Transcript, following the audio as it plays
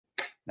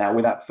Now,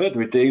 without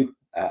further ado,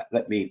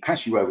 let me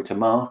pass you over to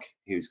Mark,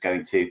 who's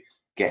going to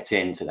get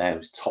into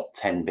those top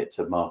 10 bits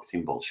of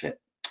marketing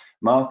bullshit.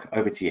 Mark,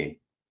 over to you.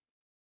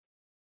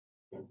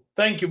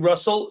 Thank you,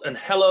 Russell, and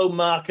hello,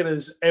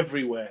 marketers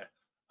everywhere.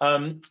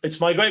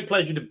 It's my great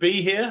pleasure to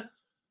be here.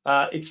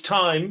 It's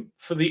time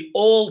for the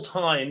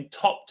all-time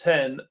top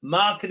 10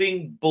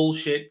 marketing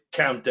bullshit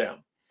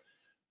countdown.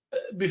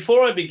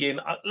 Before I begin,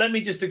 let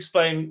me just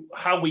explain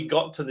how we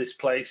got to this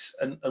place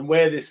and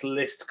where this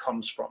list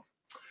comes from.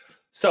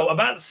 So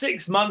about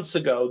 6 months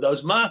ago,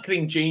 those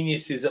marketing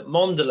geniuses at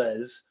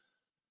Mondelez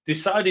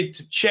decided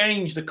to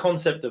change the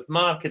concept of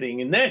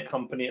marketing, in their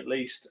company at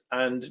least,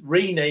 and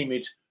rename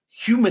it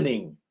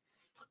humaning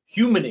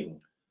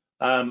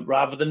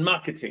rather than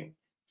marketing.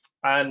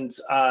 And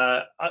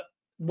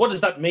what does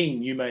that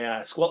mean, you may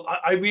ask? Well,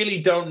 I really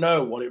don't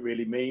know what it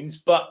really means,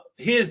 but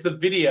here's the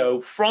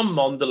video from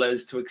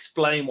Mondelez to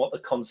explain what the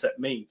concept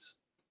means.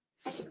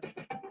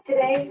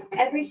 Today,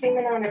 every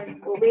human on Earth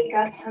will wake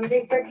up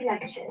hungry for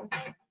connection.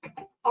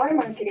 Our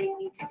marketing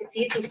needs to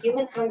feed the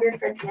human hunger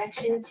for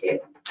connection too.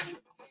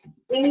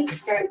 We need to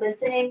start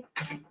listening,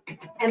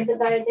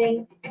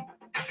 empathizing,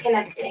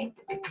 connecting.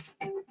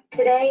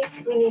 Today,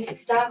 we need to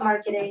stop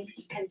marketing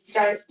and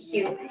start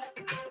humaning.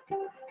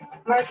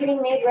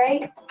 Marketing made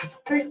right,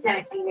 for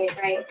snacking made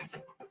right.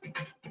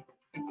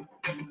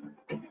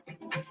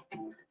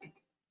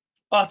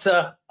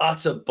 Utter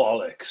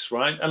bollocks,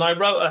 right? And I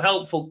wrote a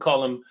helpful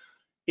column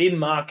in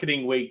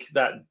Marketing Week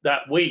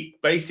that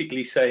week,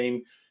 basically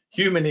saying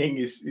humaning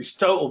is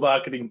total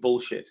marketing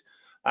bullshit.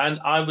 And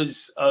I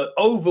was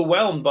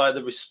overwhelmed by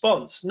the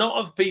response, not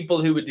of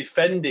people who were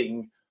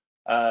defending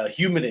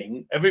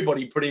humaning.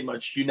 Everybody pretty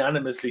much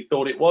unanimously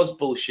thought it was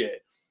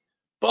bullshit,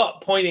 but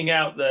pointing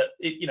out that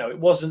it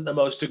wasn't the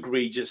most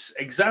egregious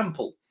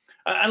example.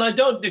 And I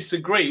don't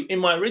disagree. In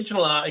my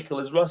original article,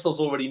 as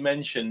Russell's already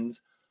mentioned,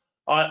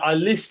 I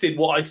listed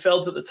what I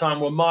felt at the time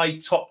were my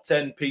top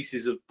 10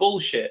 pieces of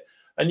bullshit.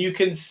 And you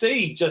can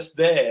see just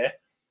there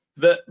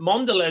that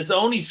Mondelez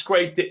only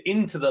scraped it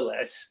into the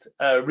list,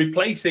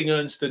 replacing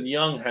Ernst &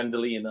 Young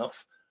handily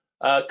enough,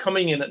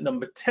 coming in at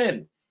number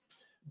 10.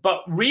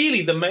 But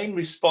really, the main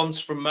response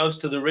from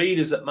most of the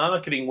readers at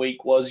Marketing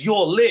Week was,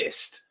 your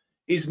list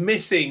is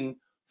missing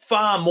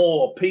far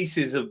more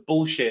pieces of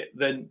bullshit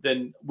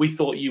than we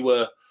thought you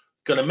were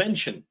going to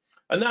mention.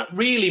 And that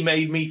really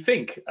made me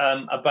think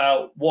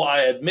about what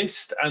I had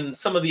missed and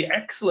some of the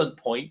excellent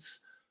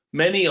points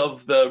many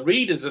of the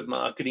readers of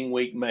Marketing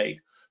Week made.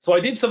 So I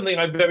did something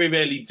I very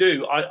rarely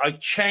do. I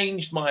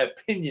changed my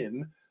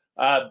opinion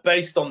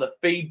based on the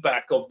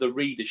feedback of the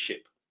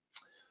readership.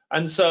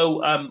 And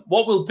so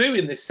what we'll do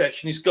in this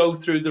session is go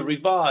through the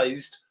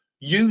revised,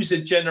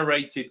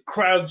 user-generated,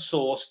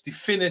 crowdsourced,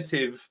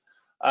 definitive,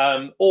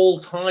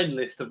 all-time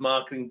list of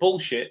marketing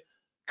bullshit,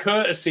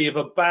 courtesy of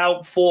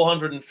about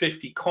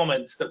 450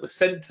 comments that were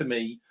sent to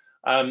me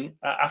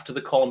after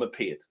the column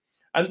appeared.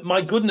 And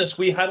my goodness,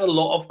 we had a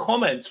lot of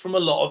comments from a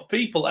lot of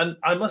people. And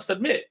I must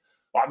admit,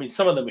 well, I mean,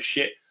 some of them were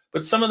shit,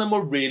 but some of them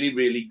were really,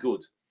 really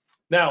good.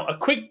 Now, a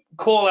quick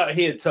call out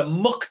here to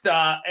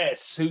Mukhtar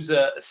S., who's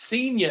a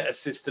senior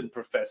assistant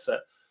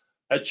professor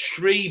at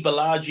Sri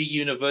Balaji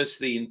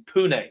University in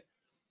Pune.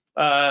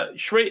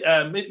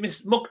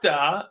 Ms.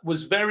 Mukhtar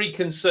was very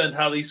concerned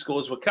how these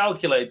scores were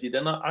calculated,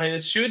 and I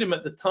assured him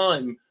at the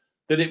time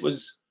that it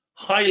was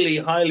highly,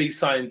 highly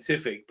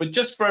scientific. But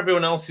just for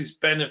everyone else's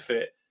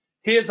benefit,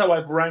 here's how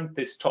I've ranked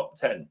this top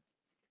 10.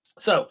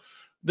 So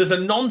there's a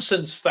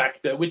nonsense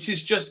factor, which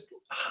is just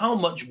how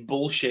much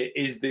bullshit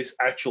is this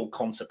actual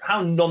concept?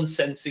 How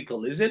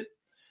nonsensical is it?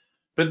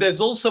 But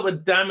there's also a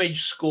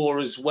damage score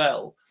as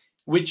well,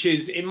 which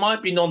is, it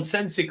might be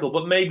nonsensical,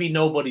 but maybe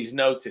nobody's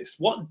noticed.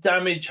 What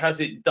damage has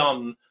it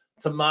done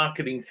to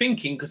marketing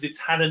thinking because it's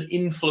had an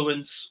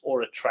influence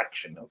or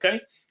attraction,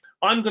 okay?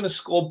 I'm going to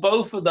score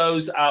both of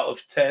those out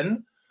of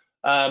 10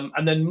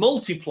 and then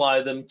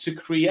multiply them to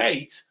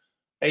create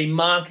a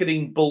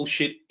marketing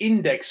bullshit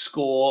index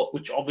score,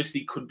 which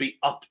obviously could be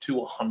up to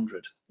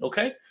 100,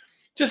 okay?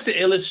 Just to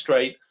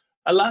illustrate,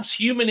 alas,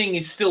 humaning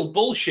is still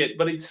bullshit,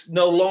 but it's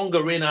no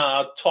longer in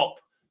our top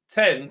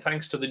 10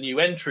 thanks to the new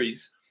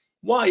entries.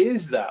 Why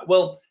is that?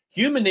 Well,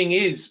 humaning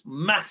is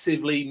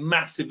massively,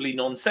 massively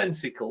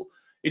nonsensical.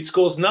 It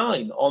scores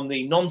 9 on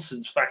the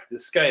nonsense factor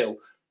scale,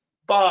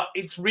 but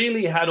it's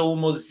really had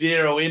almost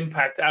zero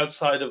impact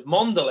outside of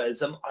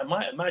Mondelez, and I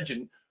might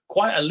imagine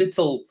quite a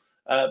little,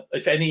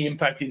 if any,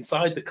 impact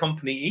inside the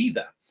company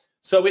either.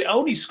 So it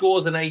only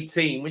scores an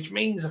 18, which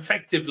means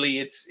effectively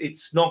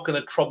it's not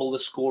going to trouble the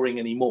scoring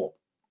anymore.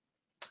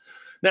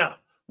 Now,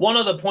 one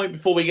other point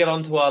before we get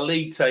onto our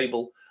league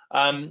table.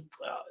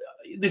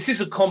 This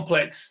is a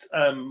complex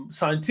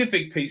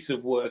scientific piece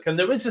of work, and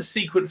there is a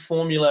secret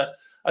formula.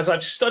 As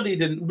I've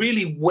studied and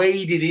really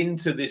waded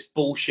into this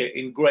bullshit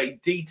in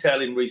great detail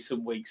in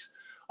recent weeks,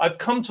 I've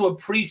come to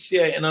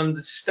appreciate and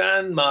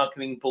understand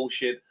marketing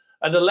bullshit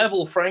at a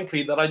level,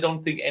 frankly, that I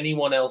don't think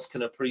anyone else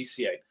can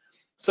appreciate.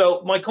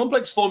 So my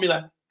complex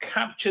formula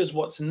captures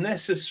what's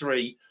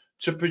necessary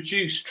to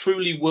produce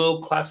truly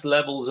world-class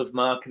levels of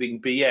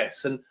marketing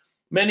BS. And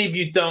Many of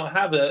you don't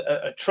have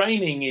a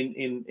training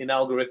in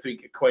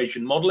algorithmic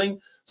equation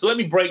modeling. So let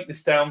me break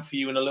this down for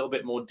you in a little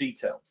bit more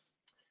detail.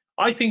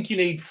 I think you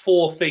need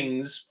 4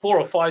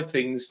 or 5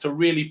 things to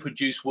really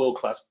produce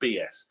world-class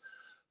BS.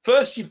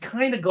 First, you've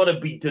kind of got to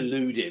be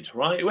deluded,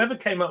 right? Whoever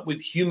came up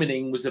with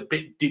humaning was a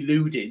bit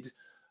deluded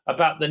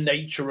about the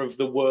nature of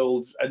the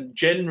world and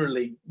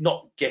generally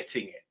not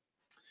getting it.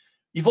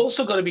 You've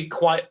also got to be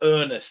quite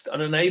earnest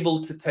and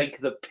unable to take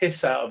the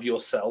piss out of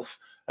yourself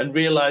and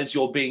realize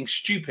you're being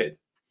stupid.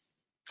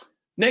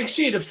 Next,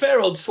 you need a fair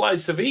old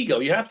slice of ego.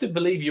 You have to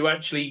believe you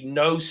actually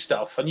know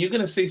stuff, and you're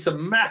going to see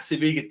some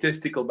massive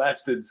egotistical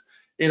bastards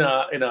in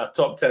our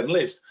top 10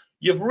 list.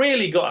 You've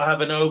really got to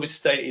have an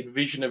overstated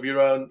vision of your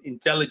own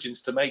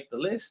intelligence to make the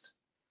list.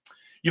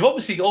 You've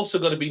obviously also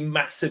got to be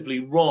massively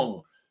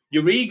wrong.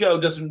 Your ego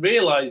doesn't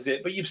realize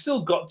it, but you've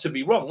still got to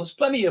be wrong. There's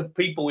plenty of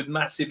people with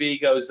massive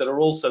egos that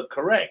are also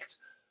correct.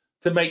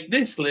 To make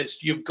this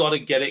list, you've got to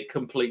get it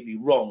completely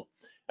wrong.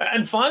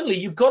 And finally,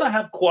 you've got to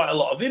have quite a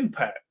lot of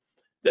impact.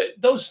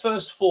 Those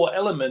first 4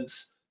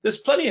 elements, there's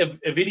plenty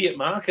of idiot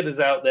marketers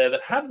out there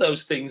that have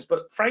those things,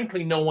 but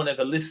frankly, no one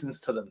ever listens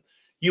to them.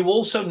 You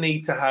also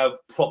need to have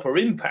proper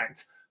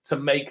impact to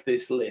make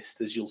this list,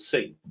 as you'll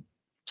see.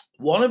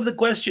 One of the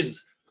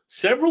questions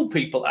several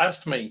people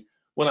asked me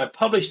when I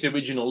published the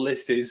original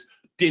list is,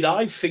 did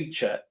I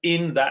feature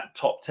in that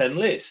top 10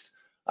 list?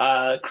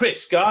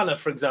 Chris Garner,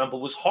 for example,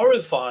 was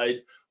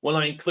horrified when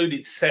I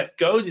included Seth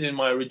Godin in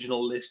my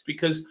original list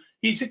because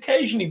he's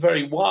occasionally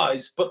very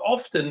wise, but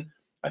often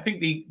I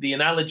think the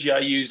analogy I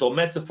used or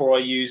metaphor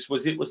I used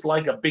was it was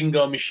like a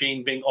bingo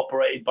machine being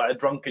operated by a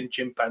drunken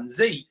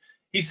chimpanzee.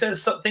 He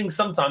says some things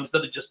sometimes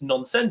that are just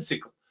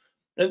nonsensical.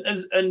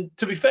 And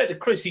to be fair to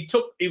Chris,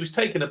 he was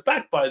taken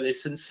aback by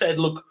this and said,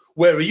 look,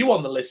 where are you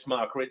on the list,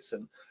 Mark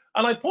Ritson?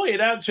 And I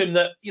pointed out to him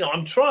that,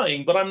 I'm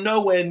trying, but I'm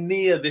nowhere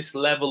near this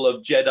level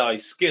of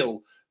Jedi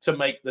skill to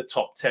make the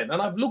top 10.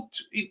 And I've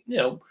looked,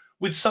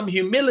 with some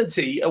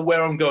humility at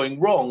where I'm going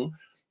wrong.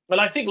 And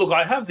I think, look,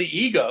 I have the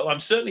ego. I'm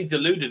certainly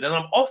deluded and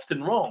I'm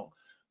often wrong,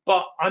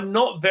 but I'm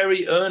not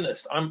very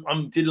earnest.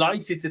 I'm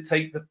delighted to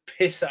take the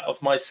piss out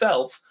of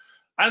myself.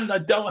 And I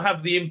don't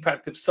have the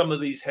impact of some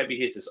of these heavy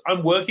hitters.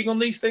 I'm working on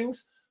these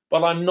things,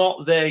 but I'm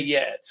not there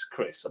yet,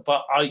 Chris.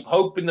 But I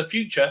hope in the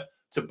future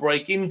to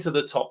break into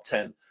the top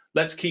 10.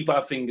 Let's keep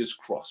our fingers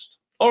crossed.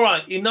 All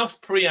right,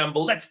 enough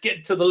preamble. Let's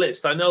get to the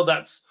list. I know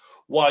that's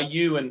why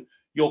you and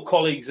your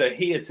colleagues are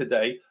here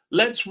today.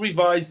 Let's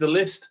revise the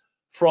list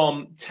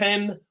from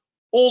 10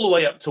 all the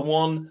way up to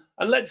 1.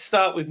 And let's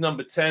start with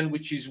number 10,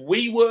 which is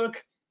WeWork.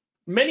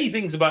 Many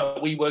things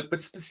about WeWork,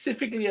 but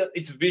specifically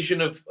its vision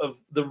of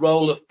the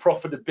role of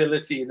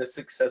profitability in a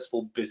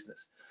successful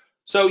business.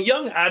 So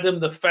young Adam,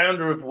 the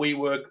founder of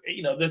WeWork,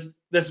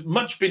 there's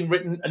much been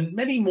written and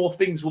many more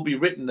things will be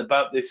written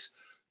about this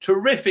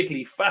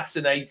terrifically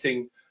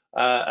fascinating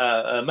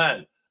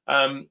man.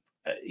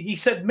 He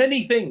said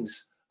many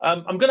things.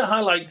 I'm going to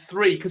highlight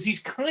 3 because he's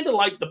kind of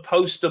like the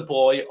poster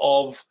boy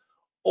of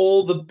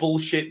all the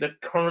bullshit that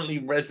currently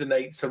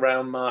resonates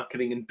around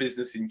marketing and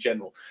business in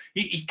general.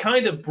 He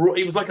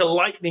was like a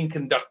lightning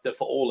conductor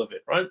for all of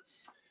it, right?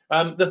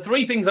 The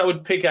 3 things I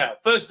would pick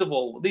out. First of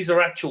all, these are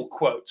actual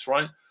quotes,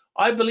 right?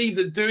 I believe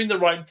that doing the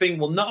right thing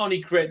will not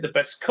only create the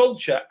best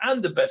culture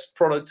and the best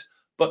product,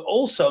 but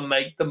also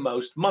make the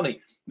most money.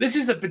 This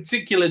is a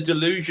particular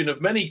delusion of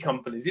many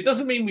companies. It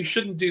doesn't mean we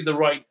shouldn't do the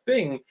right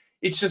thing.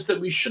 It's just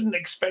that we shouldn't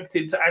expect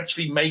it to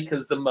actually make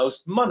us the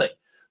most money.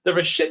 There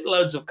are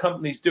shitloads of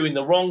companies doing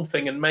the wrong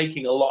thing and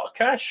making a lot of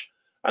cash,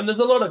 and there's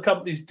a lot of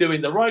companies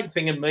doing the right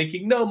thing and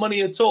making no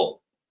money at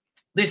all.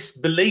 This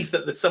belief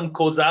that there's some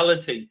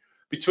causality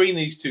between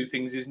these 2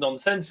 things is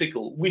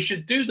nonsensical. We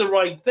should do the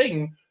right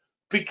thing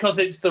because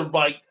it's the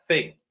right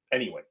thing.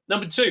 Anyway,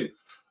 number 2,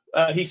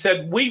 he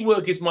said,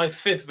 WeWork is my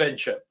 5th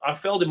venture. I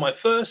failed in my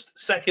 1st,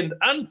 2nd,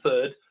 and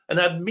 3rd and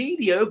had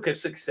mediocre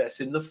success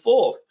in the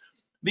 4th.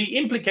 The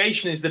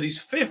implication is that his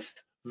 5th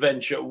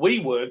venture,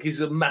 WeWork, is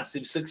a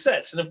massive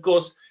success. And of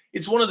course,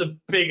 it's one of the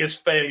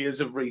biggest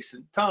failures of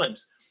recent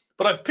times.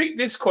 But I've picked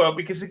this quote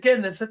because,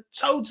 again, there's a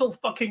total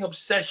fucking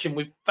obsession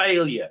with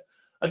failure.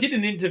 I did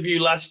an interview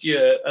last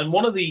year, and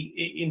one of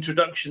the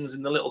introductions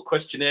in the little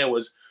questionnaire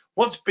was,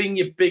 what's been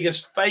your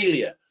biggest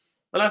failure?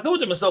 And I thought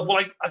to myself,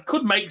 well, I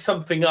could make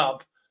something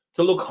up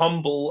to look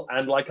humble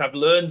and like I've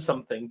learned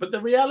something. But the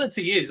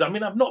reality is,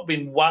 I've not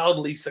been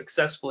wildly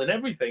successful in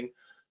everything,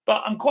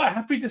 but I'm quite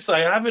happy to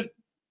say I haven't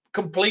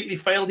completely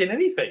failed in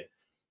anything.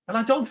 And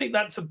I don't think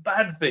that's a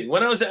bad thing.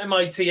 When I was at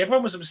MIT,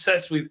 everyone was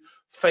obsessed with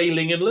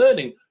failing and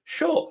learning.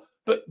 Sure,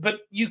 but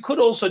you could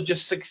also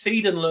just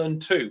succeed and learn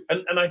too.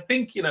 And I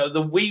think, the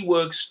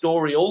WeWork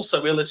story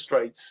also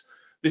illustrates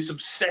this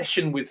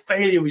obsession with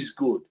failure is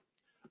good.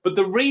 But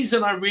the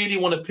reason I really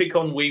want to pick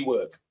on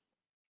WeWork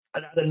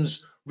and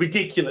Adam's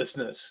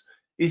ridiculousness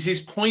is his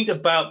point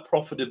about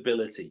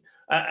profitability.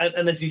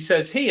 And as he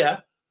says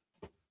here,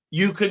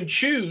 you can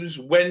choose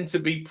when to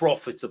be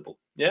profitable.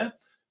 Yeah,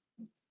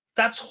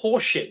 that's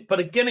horseshit. But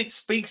again, it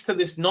speaks to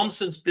this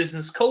nonsense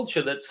business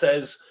culture that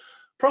says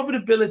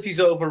Profitability is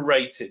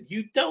overrated.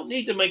 You don't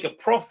need to make a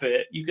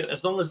profit. You can,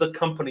 as long as the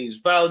company is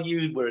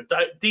valued. We're a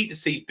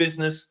D2C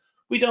business.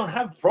 We don't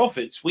have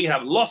profits. We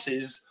have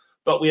losses,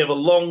 but we have a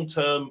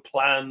long-term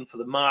plan for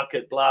the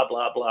market, blah,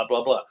 blah, blah,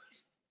 blah, blah.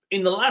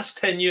 In the last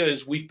 10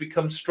 years, we've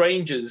become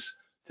strangers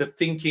to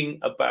thinking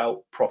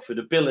about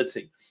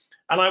profitability.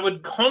 And I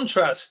would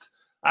contrast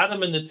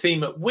Adam and the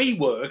team at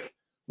WeWork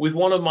with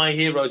one of my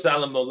heroes,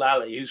 Alan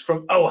Mulally, who's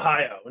from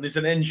Ohio and is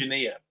an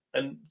engineer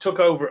and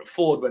took over at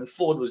Ford when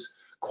Ford was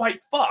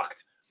quite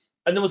fucked.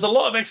 And there was a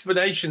lot of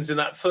explanations in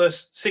that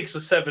first 6 or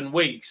 7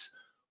 weeks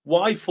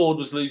why Ford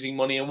was losing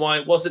money and why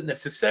it wasn't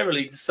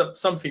necessarily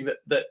something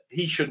that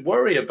he should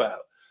worry about.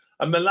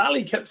 And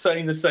Mulally kept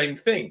saying the same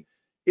thing.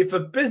 If a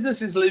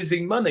business is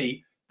losing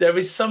money, there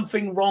is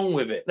something wrong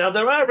with it. Now,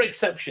 there are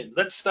exceptions.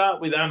 Let's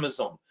start with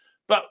Amazon.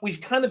 But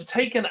we've kind of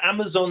taken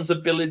Amazon's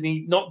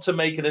ability not to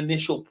make an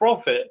initial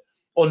profit,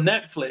 or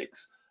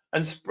Netflix,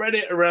 and spread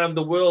it around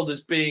the world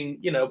as being,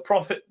 you know,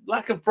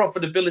 lack of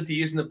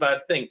profitability isn't a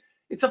bad thing.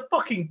 It's a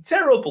fucking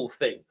terrible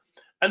thing.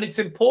 And it's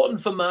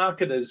important for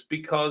marketers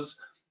because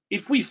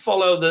if we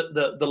follow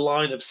the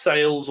line of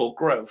sales or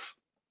growth,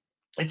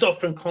 it's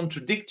often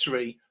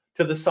contradictory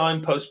to the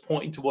signpost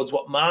pointing towards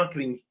what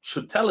marketing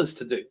should tell us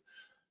to do.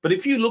 But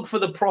if you look for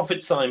the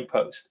profit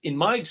signpost, in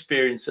my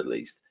experience at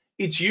least,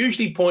 it's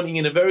usually pointing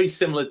in a very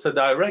similar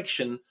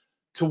direction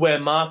to where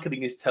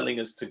marketing is telling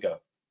us to go.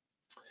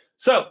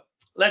 So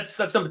that's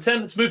number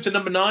 10. Let's move to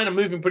number 9. I'm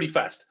moving pretty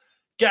fast.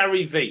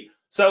 Gary V.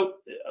 So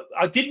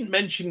I didn't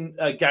mention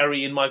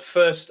Gary in my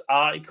first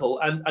article,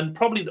 and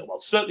probably,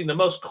 certainly the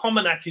most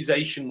common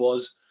accusation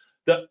was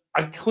that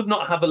I could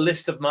not have a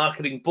list of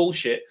marketing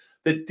bullshit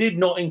that did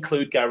not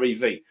include Gary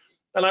V.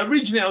 And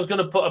originally I was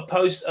going to put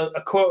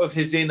a quote of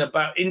his in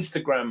about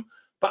Instagram,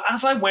 but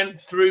as I went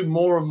through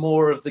more and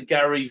more of the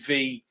Gary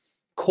V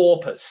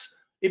corpus,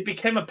 it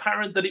became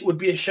apparent that it would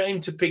be a shame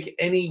to pick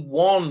any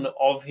one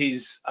of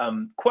his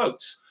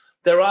quotes.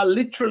 There are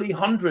literally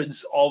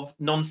hundreds of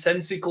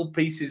nonsensical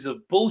pieces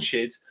of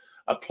bullshit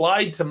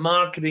applied to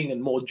marketing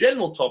and more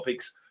general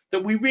topics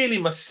that we really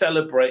must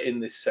celebrate in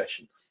this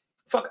session.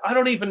 Fuck, I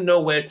don't even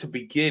know where to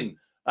begin.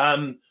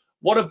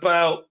 What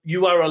about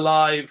you are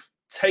alive,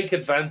 take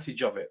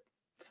advantage of it?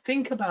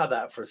 Think about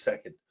that for a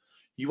second.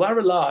 You are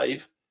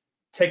alive,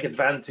 take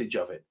advantage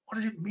of it. What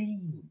does it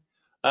mean?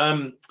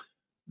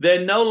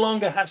 There no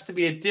longer has to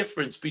be a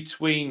difference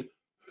between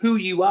who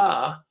you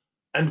are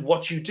and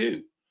what you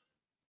do.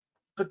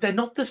 But they're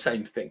not the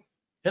same thing.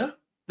 Yeah,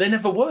 they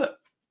never were.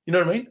 You know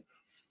what I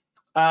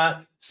mean?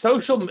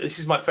 This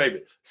is my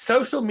favorite.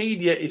 Social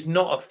media is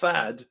not a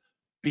fad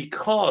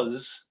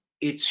because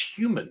it's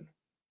human.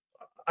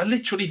 I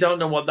literally don't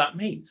know what that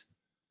means.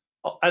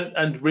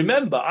 And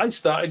remember, I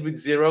started with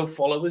 0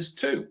 followers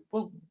too.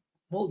 Well,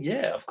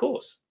 yeah, of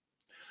course.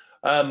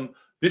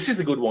 This is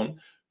a good one.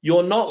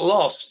 You're not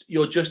lost.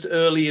 You're just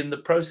early in the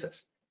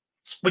process.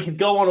 We could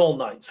go on all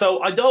night.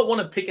 So I don't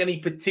want to pick any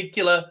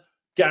particular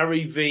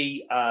Gary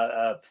V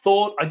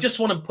thought. I just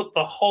want to put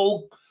the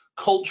whole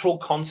cultural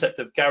concept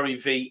of Gary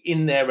V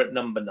in there at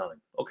number 9.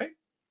 Okay.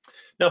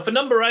 Now for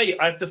number 8,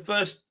 I have to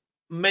first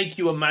make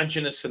you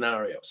imagine a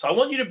scenario. So I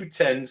want you to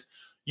pretend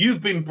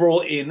you've been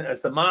brought in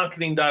as the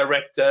marketing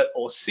director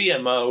or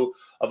CMO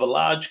of a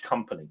large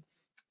company.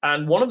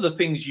 And one of the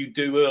things you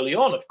do early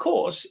on, of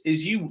course,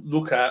 is you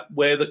look at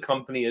where the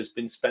company has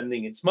been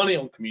spending its money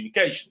on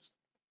communications.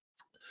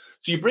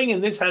 So you bring in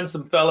this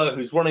handsome fellow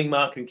who's running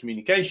marketing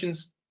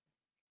communications,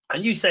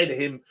 and you say to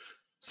him,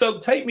 so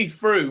take me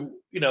through,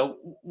 you know,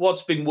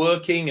 what's been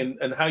working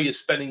and how you're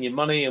spending your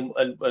money and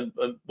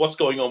what's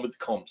going on with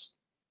the comms.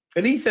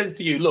 And he says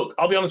to you, look,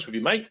 I'll be honest with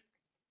you, mate.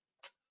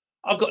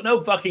 I've got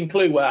no fucking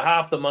clue where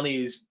half the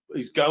money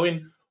is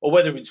going or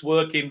whether it's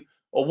working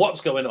or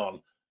what's going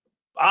on.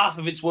 Half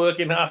of it's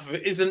working, half of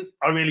it isn't.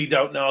 I really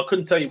don't know. I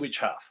couldn't tell you which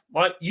half,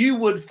 right? You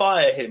would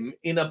fire him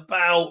in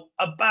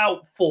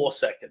about 4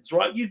 seconds,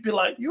 right? You'd be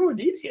like, you're an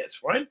idiot,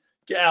 right?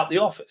 Get out the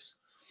office.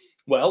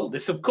 Well,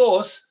 this, of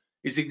course,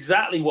 is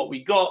exactly what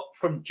we got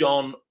from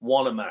John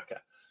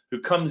Wanamaker,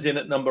 who comes in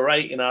at number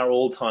 8 in our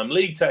all-time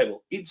league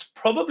table. It's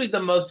probably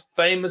the most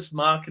famous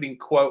marketing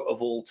quote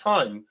of all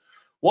time.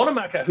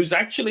 Wanamaker, who's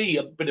actually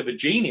a bit of a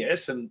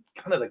genius and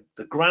kind of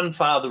the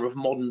grandfather of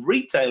modern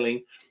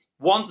retailing,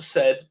 once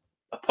said,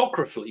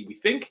 apocryphally, we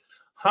think,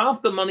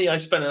 half the money I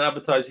spend on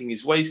advertising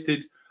is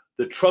wasted.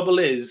 The trouble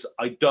is,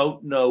 I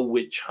don't know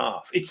which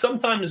half. It's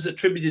sometimes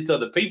attributed to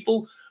other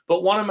people,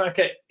 but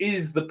Wanamaker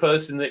is the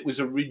person that it was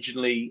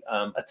originally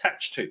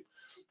attached to.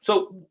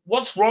 So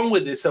what's wrong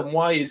with this and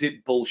why is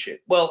it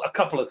bullshit? Well, a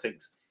couple of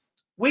things.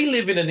 We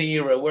live in an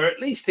era where, at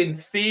least in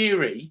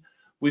theory,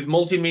 with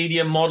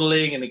multimedia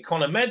modeling and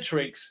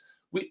econometrics,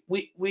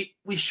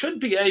 we should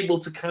be able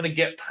to kind of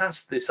get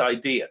past this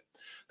idea.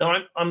 Now,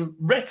 I'm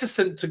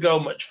reticent to go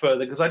much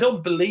further because I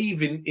don't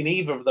believe in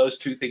either of those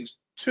two things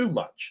too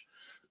much.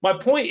 My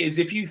point is,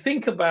 if you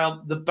think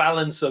about the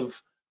balance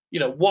of, you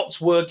know, what's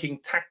working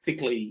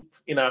tactically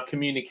in our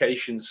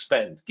communications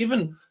spend,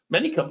 given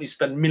many companies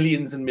spend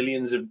millions and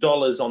millions of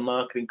dollars on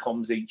marketing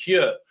comms each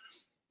year,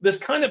 there's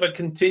kind of a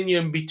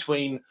continuum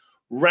between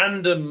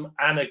random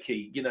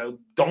anarchy, you know,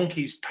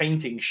 donkeys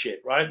painting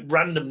shit, right?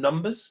 Random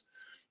numbers,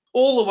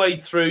 all the way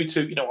through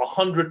to, you know,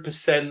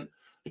 100%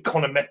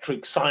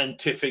 econometric,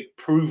 scientific,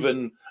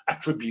 proven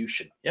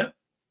attribution. Yeah.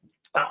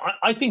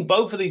 I think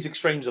both of these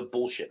extremes are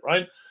bullshit,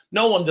 right?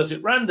 No one does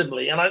it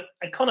randomly, and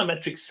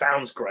econometrics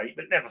sounds great,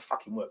 but never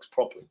fucking works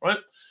properly, right?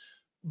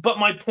 But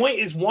my point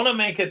is,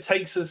 Wanamaker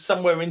takes us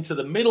somewhere into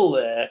the middle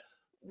there,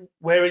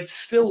 where it's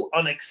still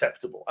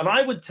unacceptable. And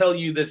I would tell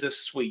you there's a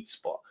sweet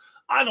spot.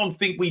 I don't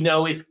think we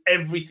know if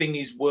everything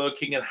is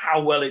working and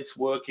how well it's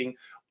working.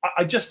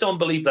 I just don't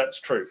believe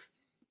that's true.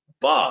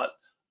 But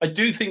I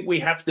do think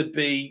we have to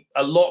be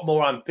a lot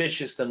more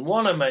ambitious than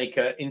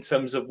Wanamaker in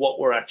terms of what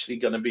we're actually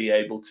going to be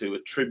able to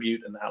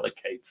attribute and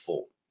allocate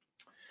for.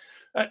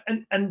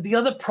 And the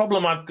other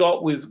problem I've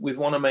got with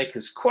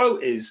Wanamaker's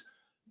quote is,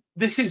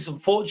 this is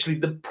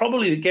unfortunately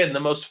probably again the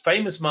most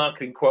famous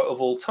marketing quote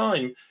of all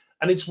time,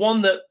 and it's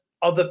one that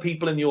other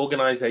people in the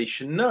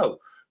organization know.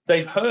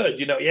 They've heard,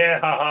 you know, yeah,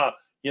 haha,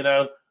 you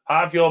know,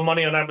 half your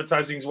money on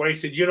advertising is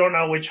wasted. You don't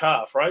know which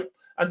half, right?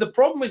 And the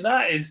problem with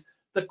that is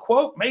the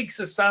quote makes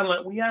us sound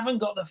like we haven't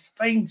got the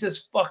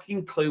faintest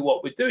fucking clue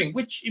what we're doing,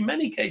 which in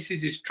many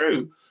cases is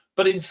true,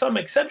 but in some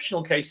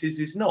exceptional cases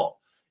is not.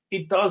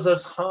 It does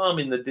us harm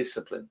in the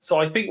discipline. So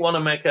I think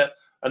Wanamaker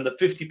and the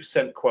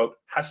 50% quote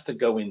has to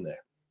go in there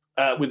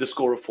with a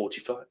score of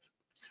 45.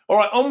 All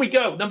right, on we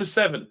go. Number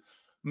 7,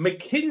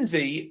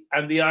 McKinsey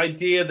and the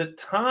idea that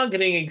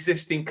targeting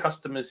existing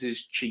customers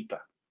is cheaper.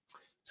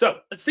 So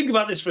let's think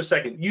about this for a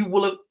second. You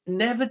will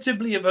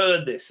inevitably have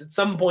heard this at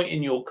some point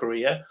in your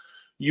career.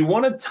 You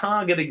want to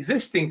target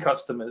existing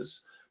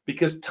customers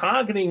because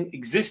targeting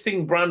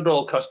existing brand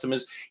oil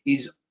customers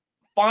is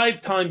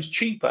 5 times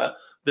cheaper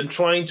than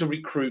trying to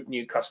recruit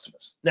new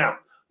customers. Now,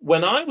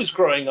 when I was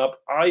growing up,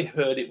 I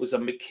heard it was a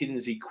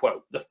McKinsey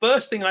quote. The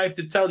first thing I have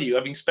to tell you,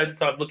 having spent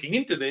time looking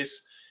into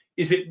this,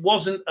 is it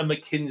wasn't a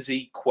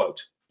McKinsey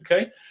quote,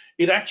 okay?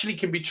 It actually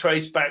can be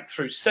traced back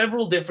through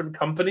several different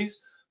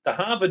companies, the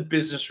Harvard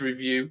Business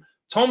Review,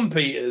 Tom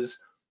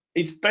Peters.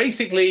 It's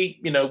basically,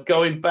 you know,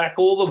 going back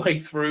all the way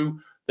through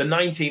the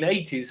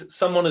 1980s,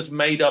 someone has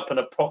made up an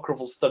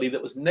apocryphal study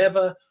that was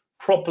never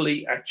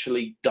properly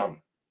actually done.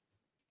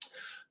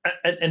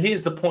 And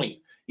here's the point.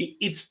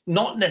 It's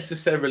not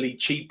necessarily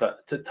cheaper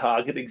to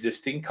target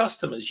existing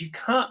customers. You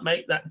can't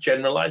make that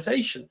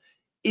generalization.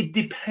 It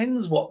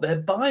depends what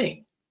they're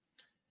buying.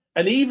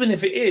 And even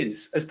if it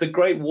is, as the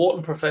great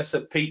Wharton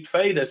professor Pete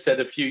Fader said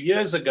a few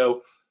years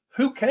ago,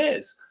 who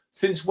cares?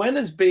 Since when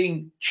has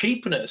being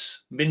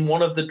cheapness been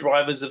one of the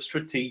drivers of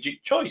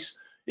strategic choice?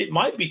 It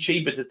might be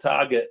cheaper to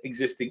target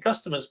existing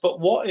customers, but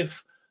what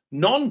if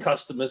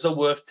non-customers are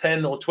worth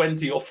 10 or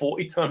 20 or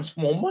 40 times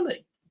more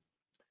money?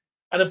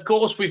 And of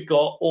course, we've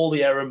got all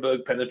the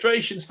Ehrenberg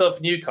penetration stuff,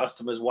 new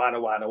customers,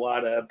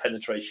 wada,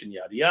 penetration,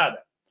 yada, yada.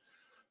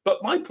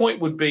 But my point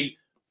would be,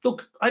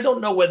 look, I don't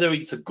know whether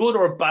it's a good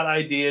or a bad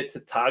idea to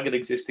target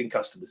existing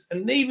customers,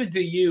 and neither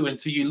do you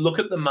until you look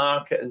at the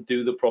market and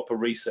do the proper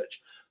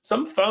research.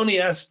 Some phony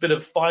ass bit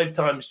of 5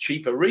 times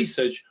cheaper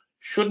research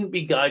shouldn't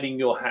be guiding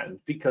your hand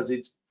because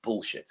it's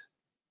bullshit.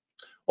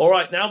 All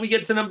right, now we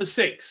get to number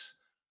 6.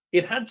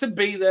 It had to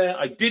be there.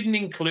 I didn't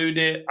include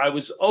it. I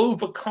was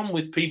overcome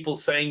with people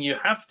saying you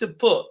have to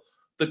put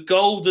the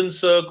golden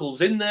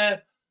circles in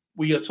there.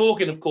 We are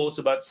talking, of course,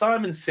 about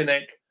Simon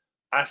Sinek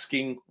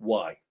asking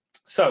why.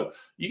 So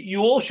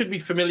you all should be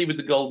familiar with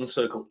the golden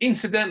circle.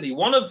 Incidentally,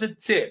 one of the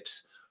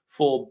tips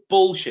for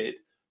bullshit,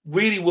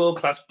 really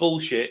world-class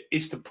bullshit,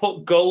 is to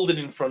put golden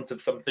in front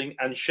of something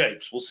and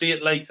shapes. We'll see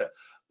it later,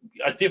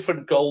 a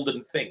different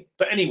golden thing.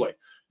 But anyway,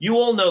 you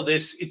all know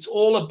this. It's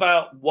all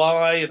about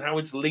why and how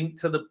it's linked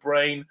to the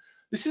brain.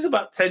 This is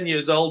about 10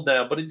 years old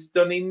now, but it's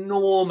done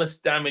enormous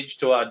damage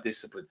to our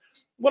discipline.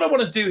 What I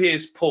want to do here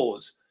is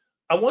pause.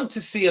 I want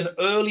to see an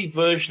early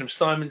version of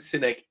Simon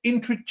Sinek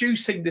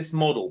introducing this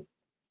model.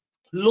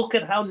 Look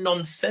at how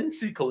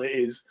nonsensical it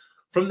is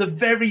from the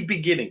very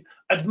beginning.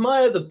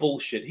 Admire the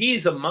bullshit. He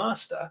is a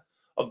master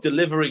of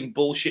delivering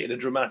bullshit in a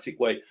dramatic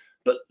way.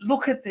 But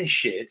look at this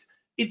shit.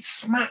 It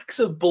smacks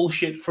of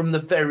bullshit from the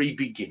very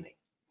beginning.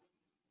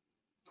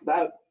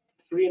 About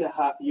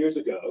 3.5 years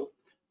ago,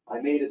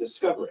 I made a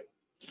discovery.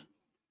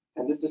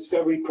 And this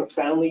discovery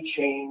profoundly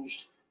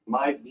changed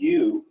my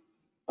view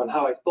on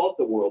how I thought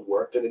the world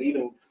worked, and it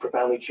even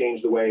profoundly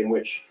changed the way in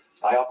which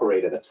I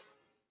operated it.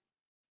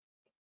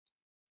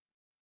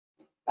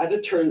 As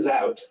it turns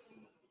out,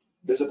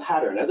 there's a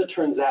pattern. As it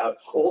turns out,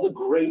 all the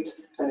great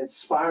and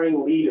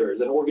inspiring leaders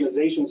and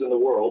organizations in the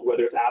world,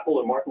 whether it's Apple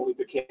or Martin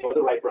Luther King or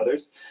the Wright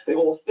brothers, they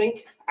all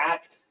think,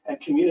 act,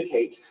 and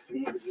communicate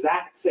the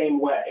exact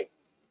same way.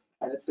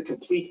 And it's the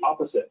complete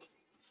opposite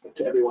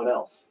to everyone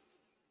else.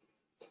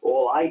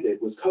 All I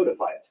did was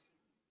codify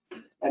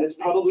it. And it's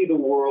probably the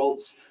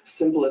world's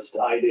simplest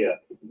idea.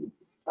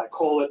 I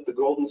call it the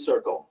golden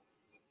circle.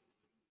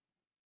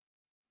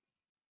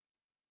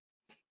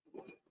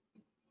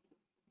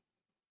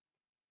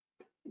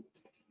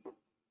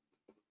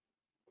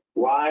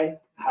 Why,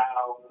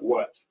 how,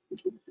 what?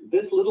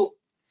 This little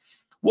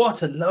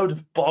What a load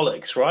of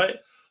bollocks, right?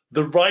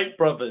 The Wright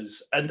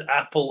brothers and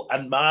Apple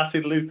and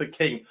Martin Luther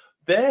King,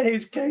 they're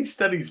his case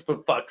studies,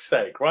 for fuck's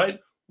sake, right?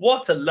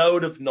 What a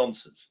load of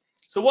nonsense.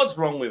 So what's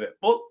wrong with it?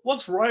 Well,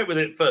 what's right with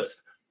it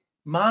first?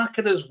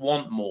 Marketers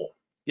want more.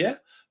 Yeah,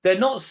 they're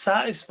not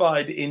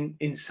satisfied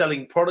in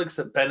selling products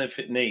that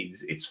benefit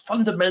needs. It's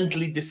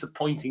fundamentally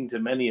disappointing to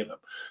many of them.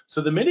 So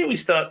the minute we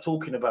start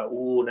talking about,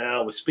 oh,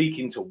 now we're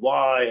speaking to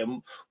why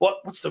and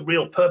what's the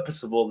real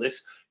purpose of all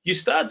this, you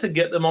start to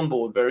get them on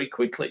board very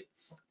quickly.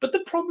 But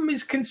the problem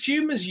is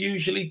consumers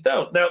usually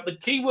don't. Now, the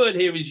key word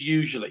here is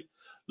usually.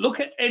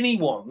 Look at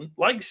anyone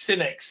like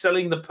Cinex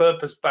selling the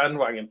purpose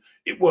bandwagon.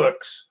 It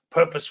works.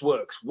 Purpose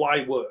works.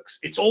 Why works?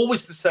 It's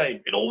always the same.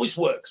 It always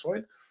works,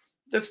 right?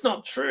 That's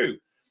not true.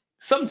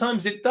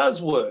 Sometimes it does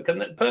work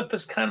and that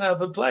purpose can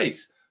have a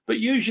place, but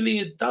usually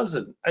it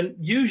doesn't. And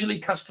usually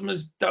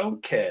customers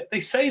don't care.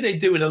 They say they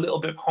do in a little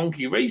bit of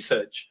honky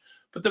research,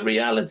 but the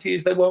reality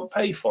is they won't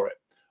pay for it,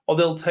 or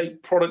they'll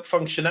take product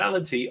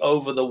functionality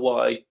over the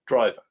why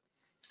driver.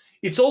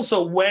 It's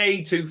also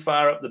way too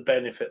far up the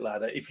benefit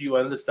ladder if you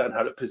understand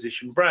how to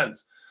position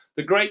brands.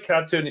 The great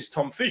cartoonist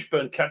Tom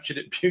Fishburne captured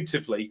it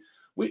beautifully.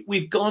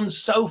 We've gone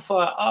so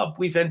far up,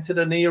 we've entered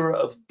an era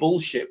of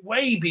bullshit,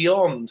 way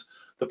beyond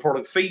the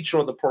product feature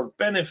or the product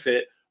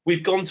benefit.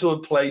 We've gone to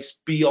a place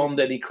beyond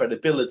any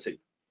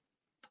credibility.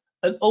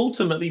 And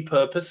ultimately,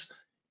 purpose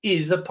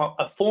is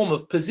a form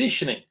of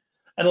positioning.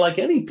 And like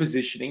any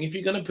positioning, if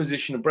you're going to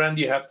position a brand,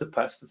 you have to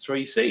pass the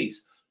 3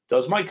 C's.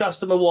 Does my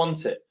customer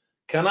want it?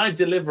 Can I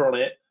deliver on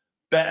it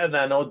better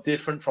than or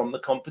different from the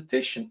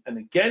competition? And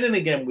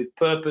again with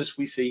purpose,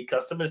 we see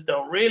customers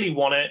don't really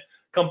want it,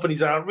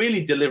 companies aren't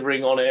really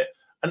delivering on it,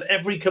 and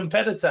every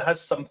competitor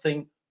has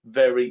something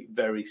very,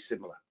 very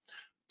similar.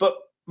 But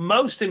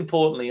most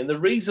importantly, and the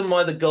reason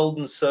why the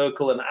golden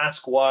circle and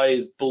ask why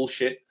is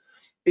bullshit,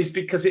 is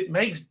because it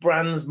makes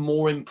brands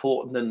more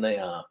important than they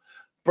are.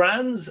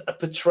 Brands are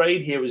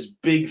portrayed here as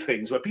big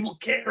things where people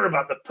care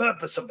about the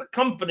purpose of the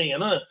company,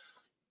 and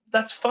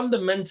that's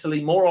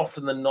fundamentally more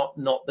often than not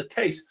the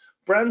case.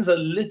 Brands are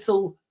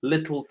little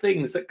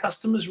things that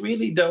customers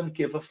really don't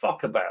give a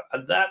fuck about,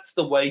 and that's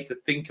the way to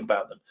think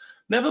about them.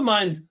 Never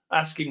mind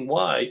asking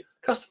why.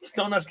 Customers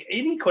don't ask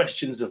any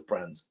questions of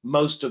brands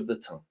most of the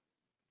time.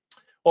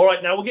 All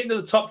right, now we're getting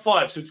to the top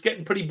 5, so it's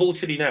getting pretty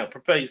bullshitty now.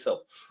 Prepare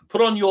yourself.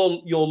 Put on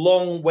your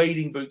long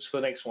wading boots for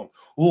the next one.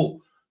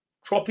 Oh,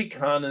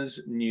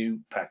 Tropicana's new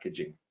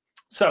packaging.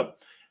 So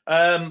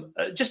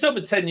just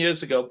over 10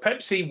 years ago,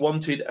 Pepsi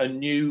wanted a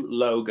new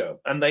logo,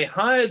 and they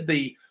hired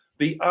the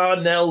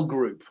Arnell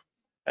Group,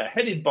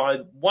 headed by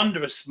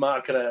wondrous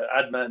marketer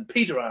adman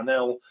Peter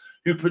Arnell,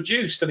 who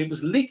produced, and it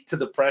was leaked to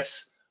the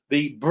press,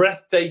 the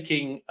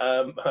breathtaking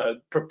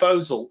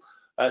proposal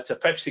to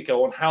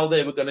PepsiCo on how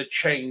they were going to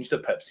change the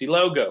Pepsi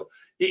logo.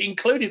 It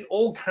included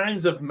all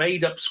kinds of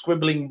made-up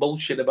scribbling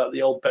bullshit about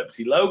the old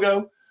Pepsi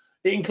logo.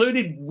 It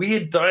included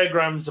weird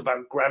diagrams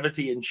about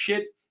gravity and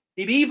shit.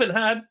 It even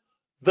had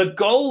the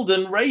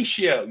golden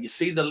ratio. You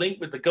see the link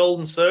with the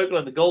golden circle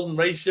and the golden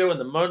ratio and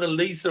the Mona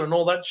Lisa and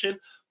all that shit?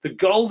 The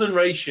golden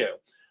ratio.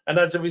 And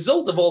as a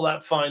result of all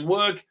that fine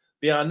work,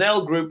 the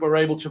Arnell Group were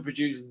able to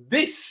produce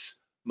this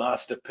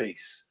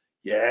masterpiece.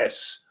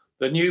 Yes,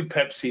 the new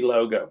Pepsi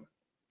logo.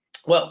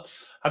 Well,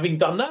 having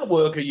done that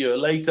work a year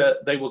later,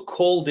 they were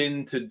called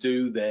in to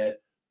do their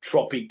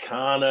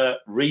Tropicana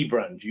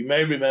rebrand. You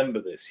may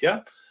remember this, yeah?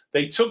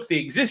 They took the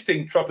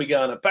existing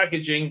Tropicana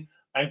packaging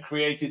and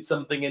created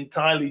something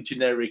entirely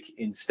generic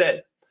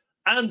instead,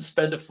 and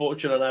spent a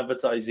fortune on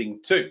advertising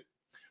too.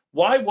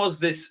 Why was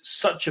this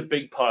such a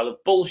big pile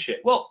of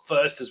bullshit? Well,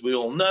 first, as we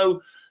all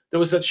know, there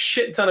was a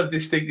shit ton of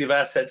distinctive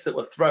assets that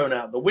were thrown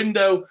out the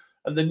window,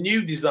 and the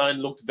new design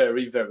looked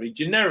very, very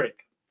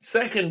generic.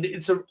 Second,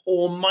 it's an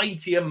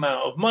almighty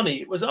amount of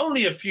money. It was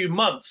only a few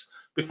months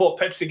before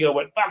PepsiCo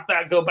went, fuck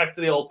that, go back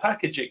to the old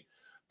packaging.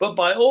 But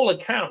by all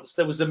accounts,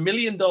 there was $1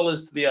 million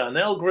to the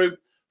Arnell Group,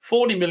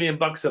 $40 million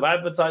of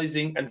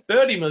advertising, and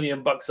 $30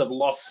 million of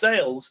lost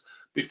sales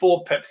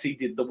before Pepsi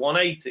did the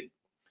 180.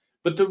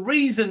 But the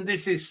reason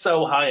this is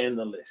so high in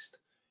the list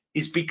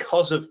is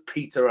because of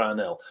Peter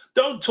Arnell.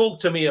 Don't talk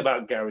to me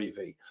about Gary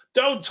Vee.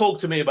 Don't talk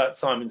to me about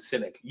Simon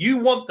Sinek. You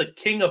want the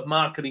king of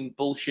marketing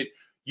bullshit,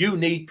 you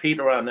need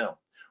Peter Arnell.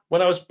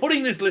 When I was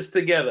putting this list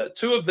together,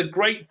 2 of the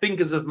great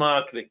thinkers of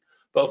marketing,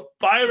 both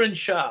Byron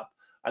Sharp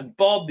and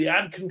Bob, the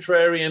ad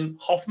contrarian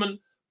Hoffman,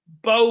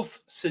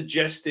 both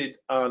suggested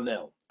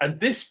Arnell. And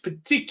this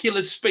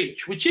particular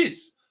speech, which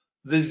is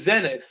the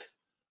zenith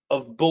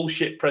of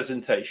bullshit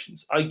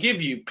presentations, I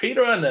give you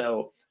Peter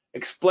Arnell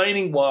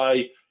explaining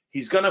why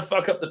he's going to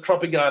fuck up the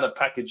Tropicana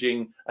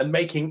packaging and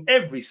making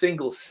every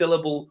single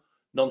syllable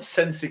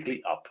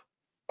nonsensically up.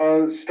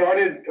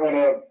 Started on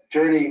a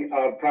journey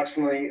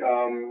approximately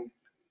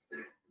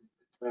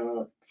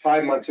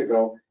 5 months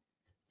ago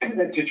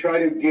to try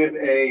to give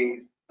a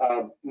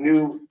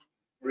new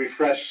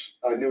refresh,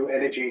 new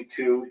energy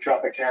to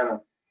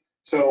Tropicana.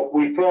 So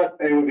we thought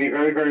it would be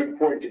very, very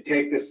important to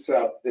take this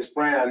this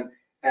brand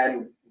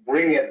and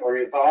bring it or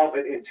evolve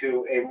it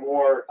into a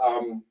more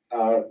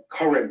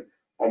current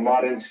or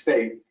modern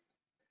state.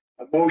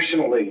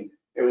 Emotionally,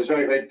 it was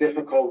very, very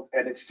difficult,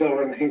 and it still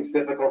remains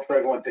difficult for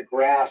everyone to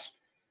grasp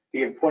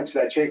the importance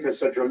of that change because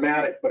it's so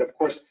dramatic. But of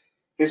course,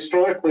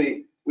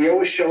 historically, we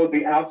always showed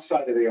the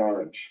outside of the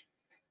orange.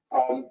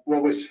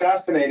 What was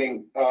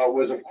fascinating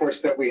was, of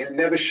course, that we had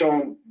never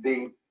shown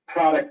the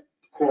product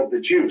called the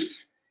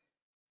juice.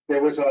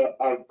 There was a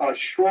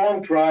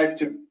strong drive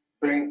to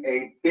bring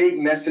a big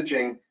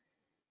messaging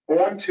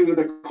onto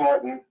the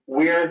carton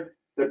where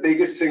the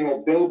biggest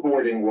single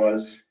billboarding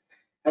was.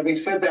 Having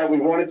said that, we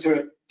wanted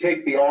to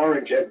take the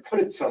orange and put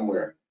it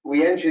somewhere.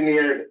 We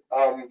engineered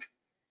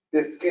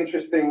this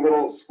interesting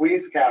little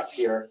squeeze cap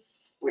here,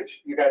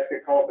 which you guys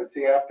could come up and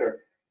see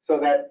after, so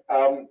that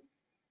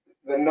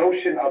the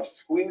notion of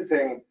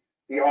squeezing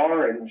the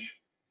orange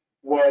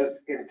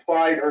was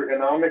implied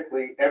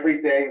ergonomically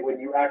every day when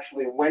you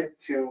actually went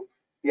to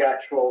the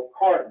actual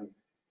carton.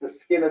 The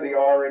skin of the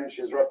orange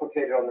is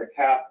replicated on the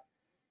cap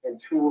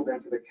and tooled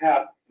into the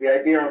cap. The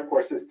idea, of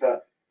course, is to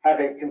have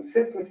a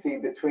consistency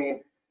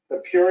between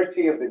the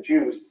purity of the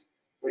juice,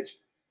 which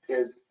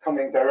is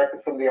coming directly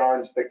from the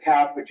orange, the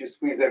cap, which you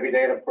squeeze every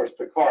day, and of course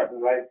the carton,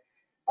 right?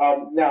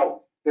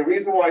 Now, the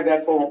reason why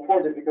that's all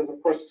important is because,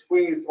 of course,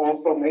 squeeze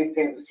also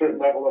maintains a certain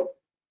level of,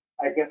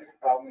 I guess,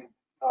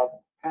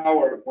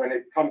 power when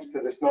it comes to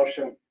this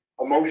notion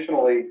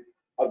emotionally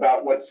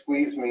about what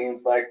squeeze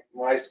means, like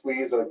my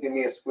squeeze or give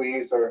me a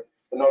squeeze, or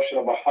the notion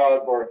of a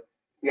hug, or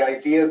the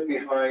ideas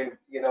behind,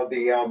 you know,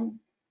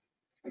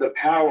 the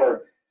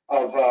power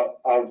of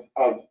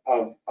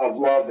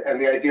love,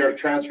 and the idea of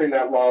transferring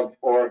that love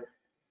or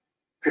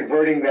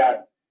converting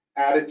that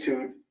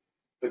attitude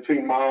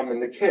between mom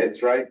and the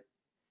kids, right?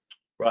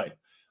 Right.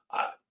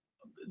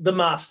 The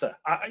master.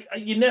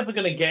 You're never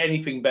going to get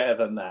anything better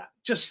than that.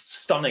 Just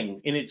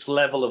stunning in its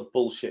level of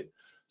bullshit.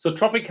 So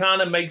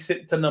Tropicana makes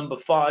it to number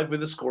 5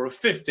 with a score of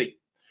 50.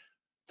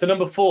 To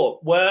number 4,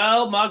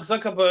 well, Mark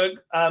Zuckerberg,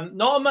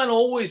 not a man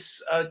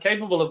always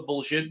capable of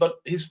bullshit, but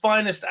his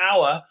finest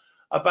hour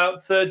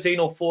about 13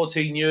 or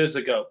 14 years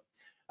ago.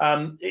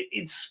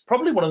 It's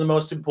probably one of the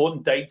most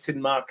important dates in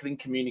marketing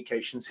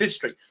communications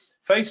history.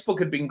 Facebook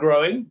had been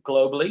growing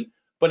globally,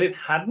 but it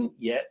hadn't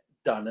yet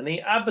done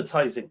any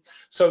advertising.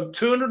 So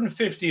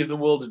 250 of the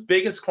world's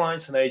biggest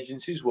clients and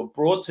agencies were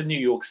brought to New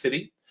York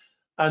City,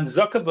 and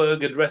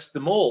Zuckerberg addressed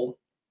them all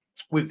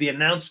with the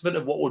announcement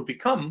of what would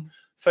become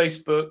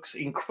Facebook's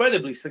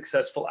incredibly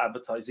successful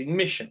advertising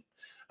mission.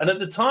 And at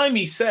the time,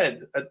 he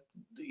said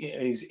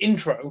in his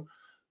intro,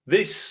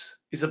 this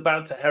is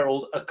about to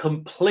herald a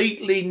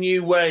completely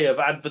new way of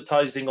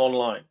advertising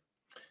online.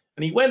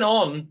 And he went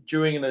on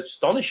during an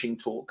astonishing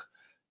talk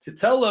to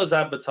tell those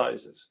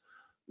advertisers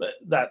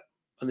that,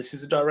 and this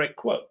is a direct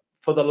quote,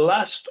 for the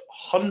last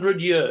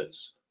 100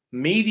 years,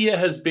 media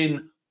has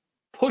been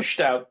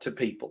pushed out to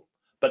people,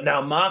 but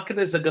now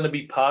marketers are going to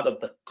be part of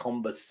the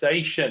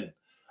conversation.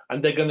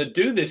 And they're going to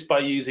do this by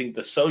using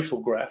the social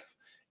graph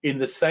in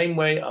the same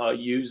way our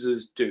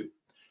users do.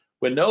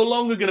 We're no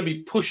longer going to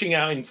be pushing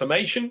out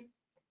information.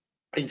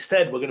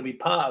 Instead, we're going to be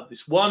part of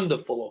this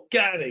wonderful,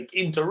 organic,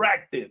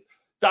 interactive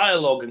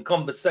dialogue and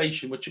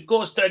conversation, which of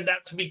course turned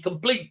out to be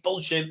complete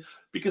bullshit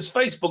because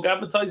Facebook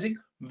advertising,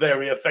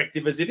 very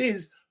effective as it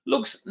is,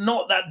 looks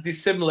not that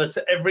dissimilar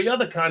to every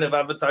other kind of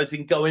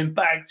advertising going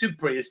back to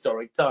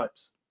prehistoric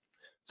times.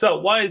 So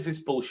why is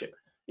this bullshit?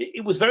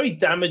 It was very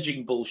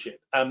damaging bullshit,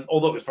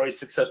 although it was very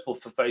successful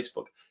for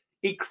Facebook.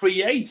 It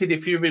created,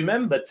 if you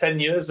remember 10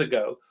 years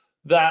ago,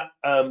 that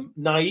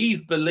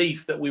naive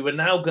belief that we were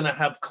now going to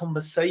have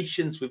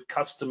conversations with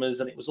customers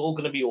and it was all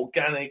going to be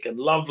organic and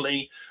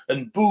lovely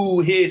and boo,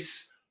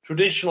 hiss,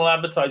 traditional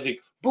advertising,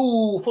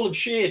 boo, full of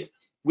shit.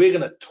 We're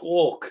going to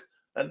talk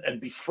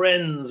and be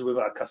friends with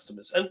our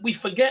customers. And we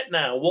forget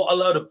now what a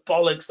load of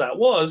bollocks that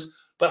was,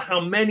 but how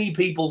many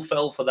people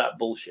fell for that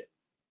bullshit.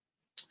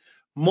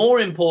 More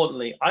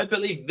importantly, I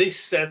believe this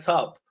set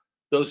up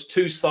those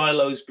two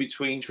silos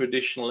between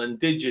traditional and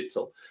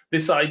digital.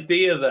 This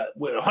idea that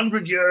we're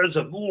 100 years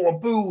of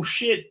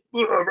bullshit,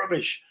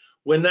 rubbish.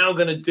 We're now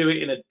going to do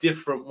it in a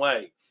different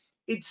way.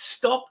 It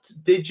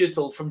stopped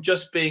digital from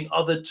just being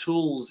other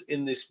tools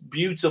in this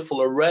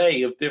beautiful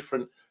array of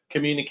different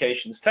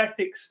communications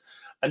tactics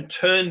and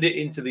turned it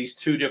into these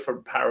two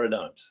different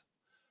paradigms.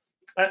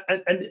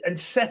 And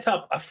set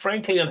up a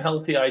frankly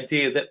unhealthy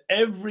idea that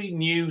every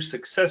new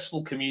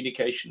successful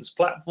communications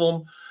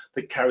platform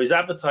that carries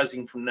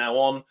advertising from now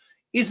on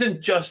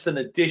isn't just an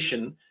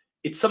addition,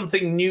 it's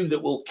something new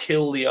that will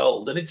kill the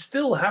old. And it's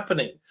still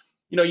happening.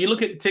 You know, you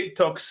look at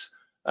TikTok's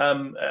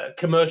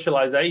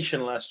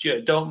commercialization last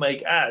year, don't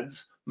make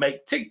ads,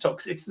 make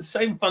TikToks. It's the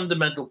same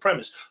fundamental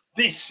premise.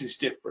 This is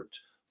different.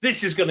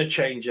 This is going to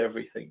change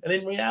everything. And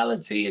in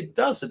reality, it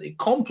doesn't. It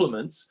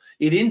complements,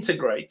 it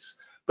integrates,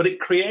 but it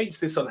creates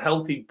this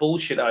unhealthy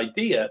bullshit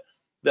idea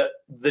that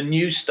the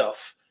new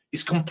stuff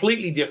is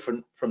completely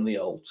different from the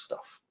old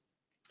stuff.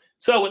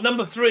 So at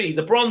number 3,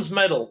 the bronze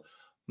medal,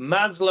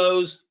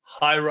 Maslow's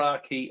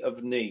hierarchy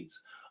of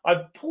needs.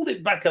 I've pulled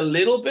it back a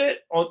little bit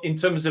in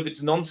terms of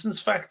its nonsense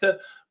factor,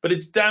 but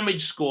its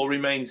damage score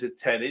remains at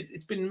 10.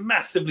 It's been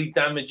massively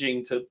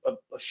damaging to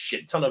a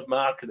shit ton of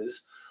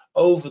marketers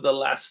over the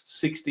last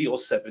 60 or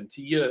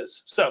 70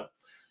 years. So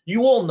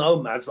you all know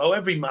Maslow.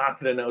 Every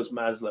marketer knows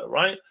Maslow,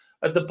 right?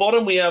 At the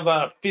bottom, we have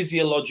our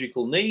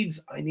physiological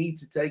needs. I need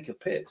to take a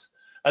piss.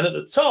 And at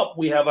the top,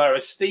 we have our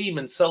esteem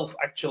and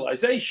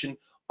self-actualization.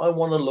 I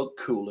want to look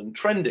cool and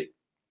trendy.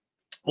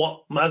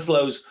 What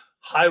Maslow's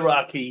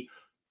hierarchy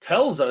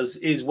tells us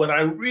is when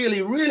I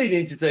really, really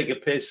need to take a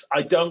piss,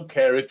 I don't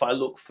care if I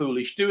look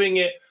foolish doing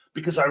it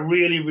because I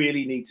really,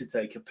 really need to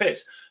take a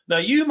piss. Now,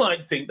 you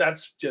might think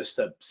that's just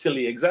a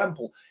silly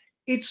example.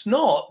 It's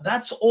not.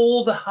 That's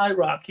all the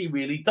hierarchy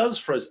really does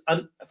for us.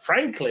 And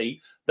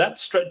frankly,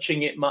 that's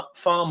stretching it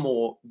far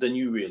more than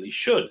you really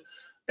should.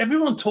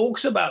 Everyone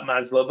talks about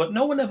Maslow, but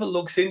no one ever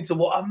looks into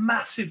what a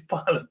massive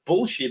pile of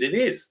bullshit it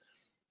is.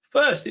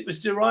 First, it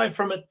was derived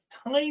from a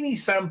tiny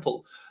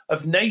sample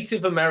of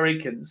Native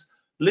Americans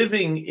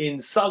living in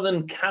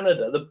southern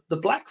Canada, the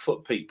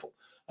Blackfoot people.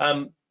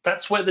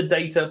 That's where the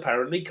data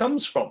apparently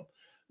comes from.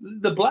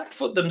 The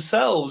Blackfoot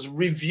themselves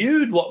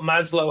reviewed what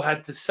Maslow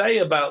had to say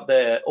about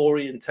their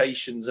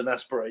orientations and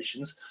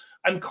aspirations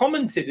and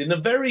commented in a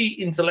very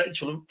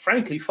intellectual and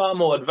frankly far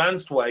more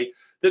advanced way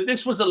that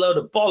this was a load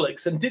of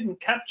bollocks and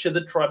didn't capture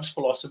the tribe's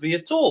philosophy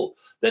at all.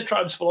 Their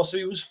tribe's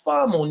philosophy was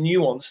far more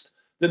nuanced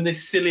than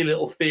this silly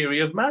little theory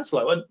of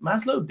Maslow, and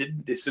Maslow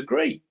didn't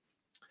disagree.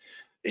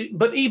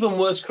 But even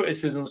worse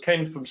criticisms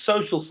came from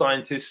social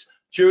scientists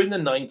during the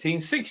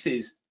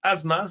 1960s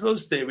as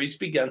Maslow's theories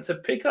began to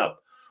pick up.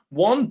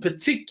 One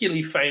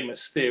particularly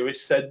famous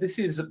theorist said this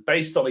is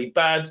based on a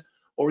bad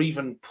or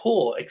even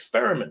poor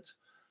experiment,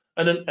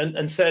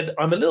 and said,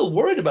 I'm a little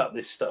worried about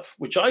this stuff,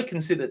 which I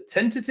consider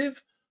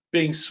tentative,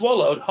 being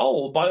swallowed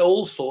whole by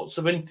all sorts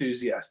of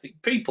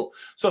enthusiastic people.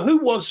 So who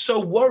was so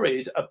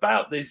worried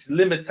about these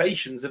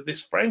limitations of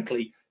this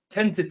frankly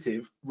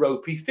tentative,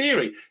 ropey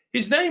theory?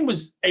 His name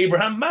was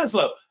Abraham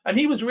Maslow, and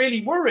he was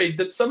really worried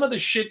that some of the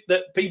shit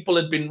that people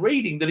had been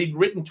reading that he'd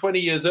written 20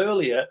 years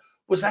earlier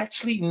was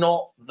actually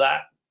not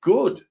that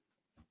good.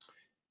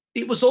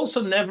 It was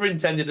also never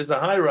intended as a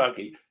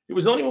hierarchy. It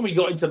was only when we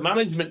got into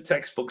management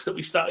textbooks that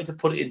we started to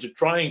put it into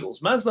triangles.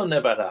 Maslow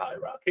never had a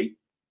hierarchy.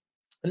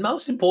 And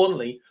most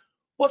importantly,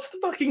 what's the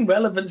fucking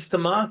relevance to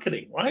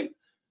marketing, right?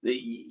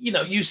 You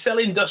know, you sell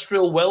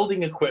industrial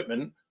welding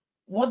equipment.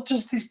 What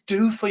does this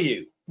do for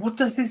you? What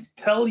does this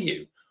tell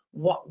you?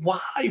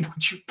 Why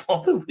would you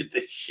bother with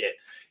this shit?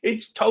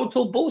 It's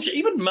total bullshit.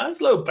 Even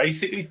Maslow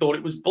basically thought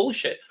it was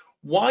bullshit.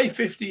 Why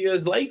 50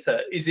 years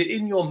later is it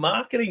in your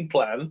marketing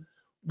plan?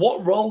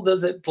 What role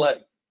does it play?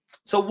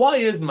 So why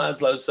is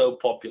Maslow so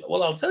popular?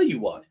 Well, I'll tell you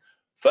why.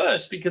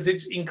 First, because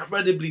it's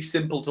incredibly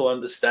simple to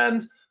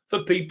understand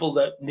for people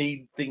that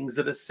need things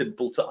that are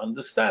simple to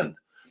understand.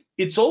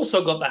 It's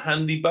also got the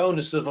handy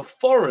bonus of a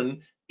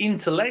foreign,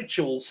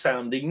 intellectual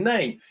sounding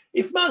name.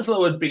 If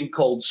Maslow had been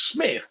called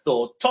Smith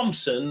or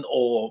Thompson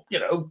or,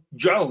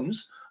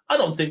 Jones, I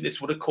don't think this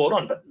would have caught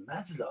on. But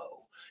Maslow,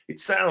 it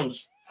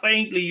sounds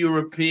faintly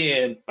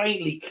European,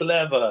 faintly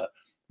clever.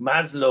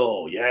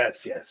 Maslow,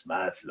 yes,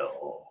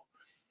 Maslow.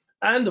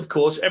 And of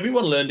course,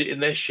 everyone learned it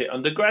in their shit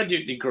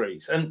undergraduate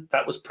degrees. And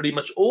that was pretty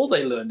much all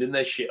they learned in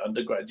their shit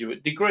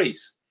undergraduate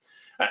degrees.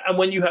 And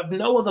when you have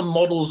no other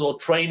models or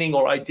training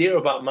or idea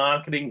about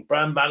marketing,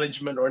 brand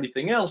management, or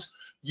anything else,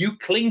 you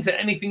cling to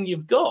anything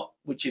you've got,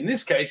 which in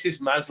this case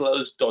is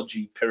Maslow's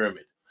dodgy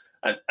pyramid.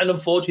 And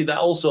unfortunately, that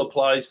also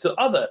applies to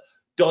other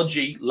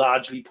dodgy,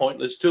 largely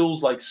pointless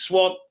tools like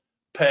SWOT,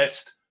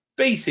 PEST,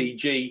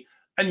 BCG,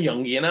 and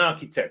Jungian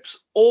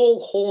archetypes,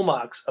 all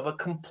hallmarks of a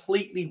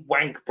completely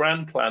wank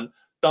brand plan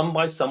done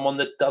by someone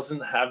that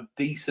doesn't have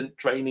decent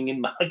training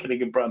in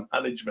marketing and brand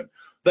management.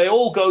 They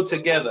all go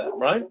together,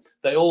 right?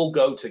 They all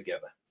go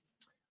together.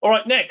 All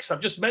right, next,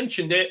 I've just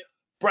mentioned it,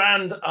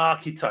 brand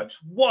archetypes.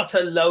 What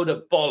a load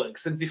of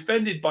bollocks, and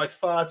defended by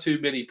far too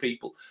many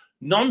people.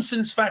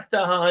 Nonsense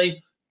factor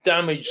high,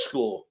 damage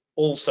score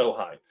also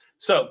high.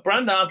 So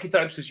brand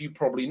archetypes, as you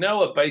probably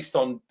know, are based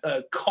on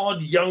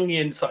COD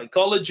Jungian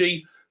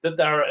psychology, that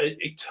there are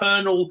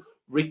eternal,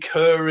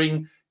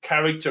 recurring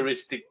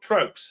characteristic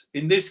tropes.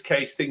 In this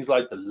case, things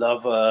like the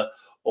lover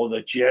or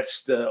the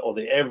jester or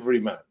the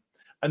everyman.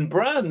 And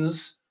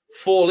brands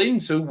fall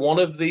into one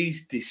of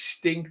these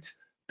distinct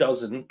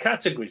dozen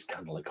categories,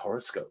 kind of like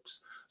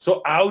horoscopes.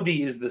 So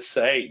Audi is the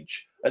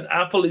sage, and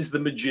Apple is the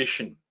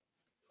magician,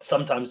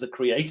 sometimes the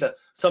creator,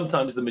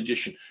 sometimes the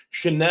magician.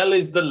 Chanel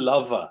is the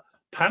lover.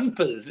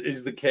 Pampers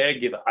is the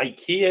caregiver.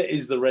 IKEA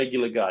is the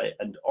regular guy,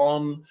 and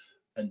on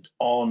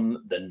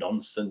the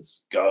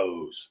nonsense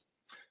goes.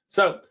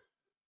 So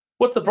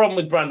what's the problem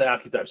with brand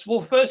archetypes?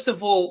 Well, first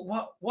of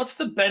all, what's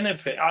the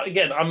benefit?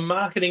 Again, I'm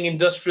marketing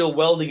industrial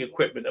welding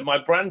equipment, and my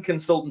brand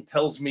consultant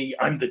tells me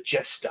I'm the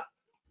jester.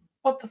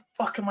 What the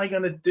fuck am I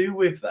going to do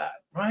with that,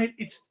 right?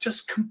 It's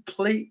just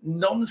complete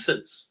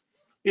nonsense.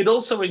 It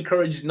also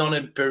encourages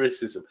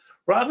non-empiricism.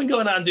 Rather than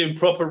going out and doing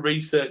proper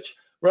research,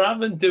 rather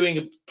than doing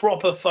a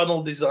proper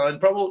funnel design,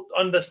 proper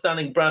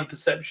understanding brand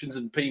perceptions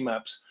and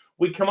PMAPs,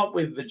 we come up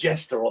with the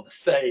jester or the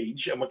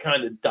sage, and we're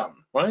kind of done,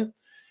 right?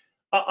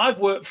 I've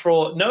worked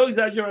for, no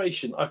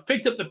exaggeration, I've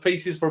picked up the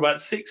pieces for about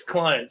 6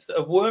 clients that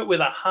have worked with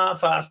a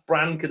half-assed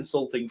brand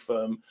consulting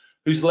firm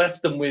who's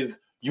left them with,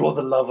 you're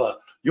the lover,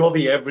 you're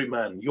the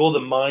everyman, you're the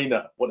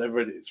miner, whatever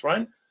it is,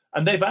 right?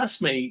 And they've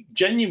asked me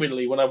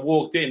genuinely when I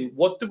walked in,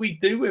 what do we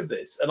do with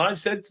this? And I've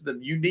said to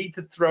them, you need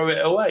to throw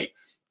it away.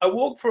 I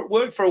worked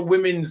for a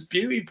women's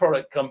beauty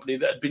product company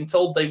that had been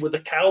told they were the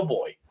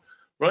cowboy,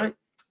 right?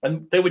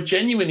 And they were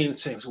genuinely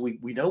saying, so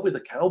we know we're the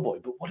cowboy,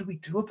 but what do we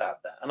do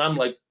about that? And I'm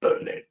like,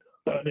 burn it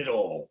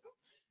all.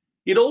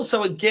 It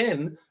also,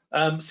 again,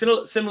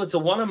 similar to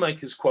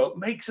Wanamaker's quote,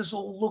 makes us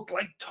all look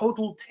like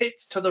total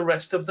tits to the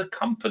rest of the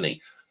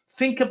company.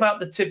 Think about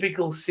the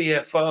typical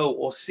CFO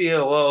or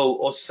COO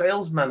or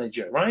sales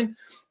manager, right?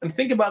 And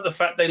think about the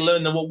fact they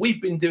learn that what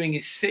we've been doing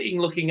is sitting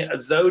looking at a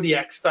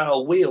Zodiac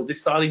style wheel,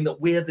 deciding that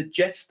we're the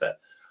jester.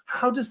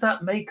 How does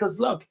that make us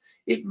look?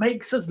 It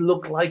makes us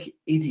look like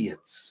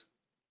idiots.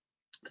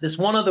 There's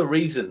one other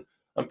reason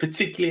I'm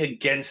particularly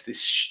against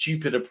this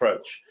stupid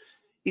approach.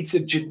 It's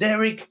a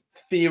generic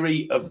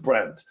theory of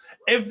brand.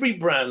 Every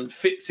brand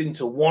fits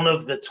into one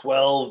of the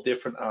 12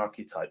 different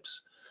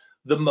archetypes.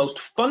 The most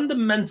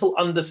fundamental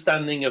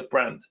understanding of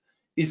brand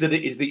is that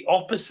it is the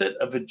opposite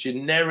of a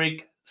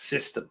generic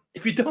system.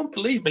 If you don't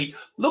believe me,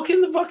 look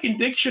in the fucking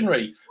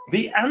dictionary.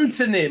 The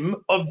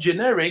antonym of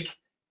generic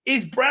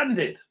is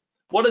branded.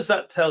 What does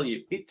that tell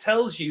you? It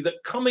tells you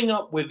that coming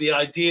up with the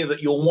idea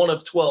that you're one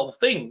of 12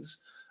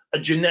 things, a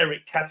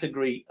generic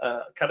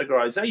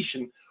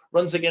categorization,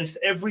 runs against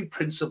every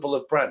principle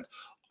of brand.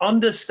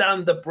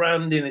 Understand the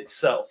brand in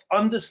itself,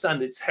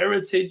 understand its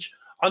heritage,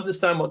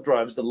 understand what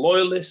drives the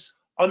loyalists,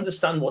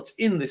 understand what's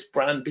in this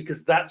brand,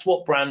 because that's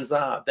what brands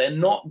are. They're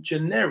not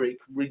generic,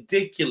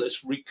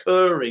 ridiculous,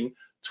 recurring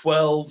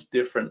 12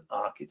 different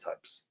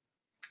archetypes,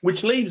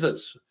 which leaves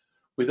us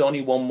with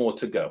only one more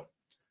to go.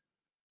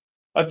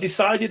 I've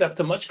decided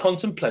after much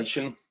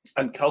contemplation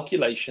and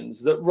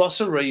calculations that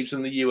Russell Reeves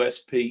and the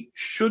USP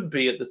should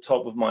be at the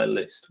top of my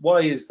list.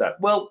 Why is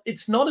that? Well,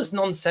 it's not as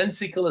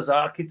nonsensical as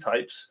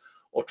archetypes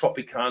or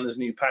Tropicana's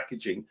new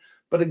packaging,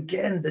 but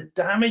again, the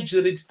damage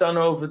that it's done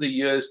over the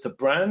years to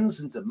brands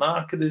and to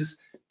marketers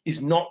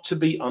is not to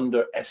be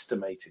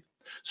underestimated.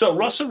 So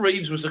Russell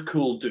Reeves was a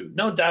cool dude,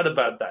 no doubt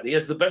about that. He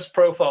has the best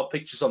profile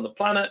pictures on the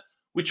planet,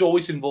 which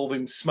always involve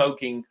him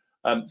smoking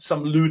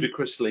some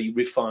ludicrously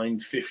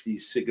refined 50s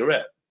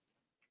cigarette.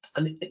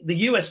 And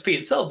the USP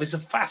itself is a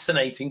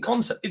fascinating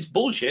concept. It's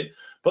bullshit,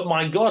 but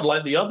my God,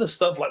 like the other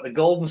stuff, like the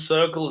golden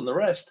circle and the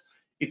rest,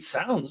 it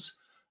sounds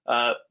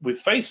with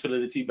face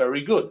validity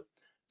very good.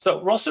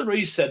 So Russell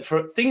Reeves said,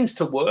 for things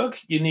to work,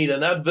 you need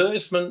an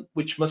advertisement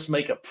which must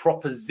make a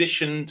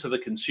proposition to the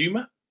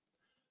consumer.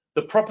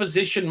 The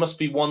proposition must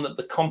be one that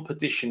the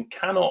competition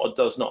cannot or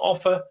does not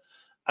offer.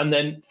 And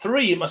then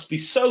 3, it must be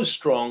so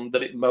strong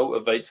that it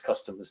motivates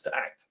customers to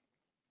act.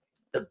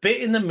 The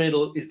bit in the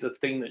middle is the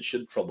thing that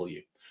should trouble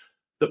you.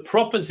 The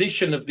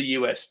proposition of the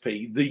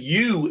USP, the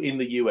U in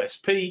the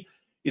USP,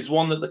 is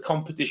one that the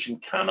competition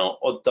cannot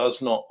or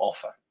does not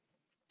offer.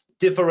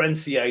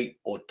 Differentiate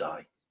or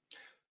die.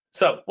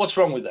 So what's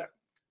wrong with that?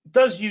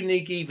 Does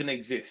unique even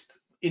exist?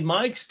 In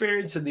my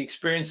experience and the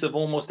experience of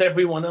almost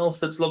everyone else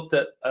that's looked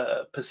at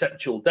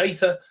perceptual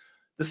data,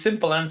 the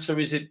simple answer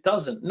is it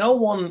doesn't. No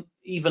one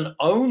even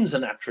owns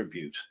an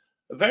attribute.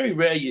 Very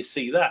rare you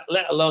see that,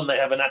 let alone they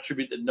have an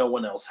attribute that no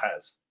one else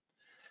has.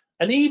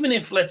 And even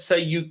if, let's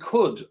say, you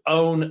could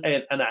own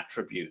an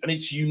attribute and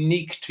it's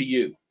unique to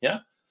you,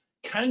 yeah,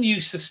 can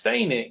you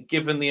sustain it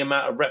given the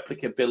amount of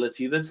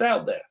replicability that's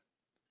out there?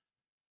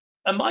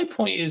 And my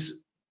point is,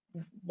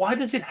 why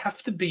does it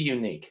have to be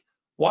unique?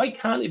 Why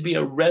can't it be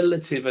a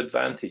relative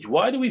advantage?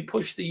 Why do we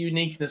push the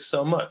uniqueness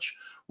so much?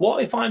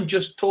 What if I'm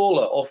just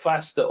taller or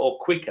faster or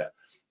quicker?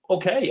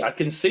 Okay, I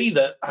can see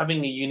that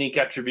having a unique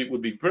attribute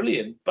would be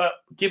brilliant, but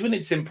given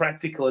it's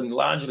impractical and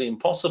largely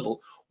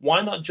impossible,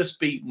 why not just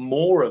be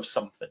more of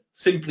something,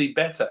 simply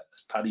better,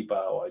 as Paddy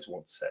Barwise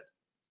once said?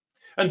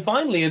 And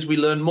finally, as we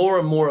learn more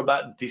and more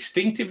about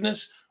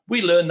distinctiveness,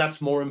 we learn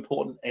that's more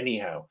important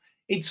anyhow.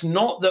 It's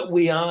not that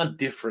we are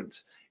different,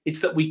 it's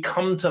that we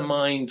come to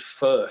mind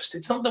first.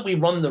 It's not that we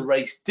run the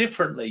race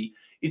differently,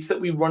 it's that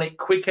we run it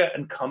quicker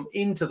and come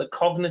into the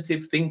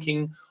cognitive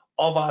thinking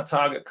of our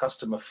target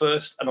customer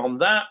first, and on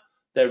that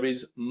there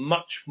is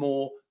much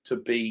more to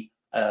be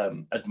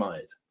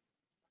admired.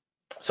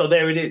 So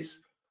there it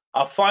is,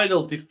 our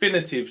final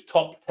definitive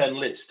top 10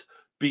 list.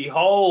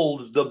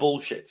 Behold the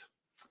bullshit.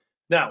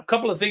 Now, a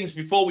couple of things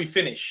before we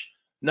finish.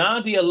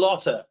 Nadia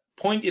Lotta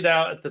pointed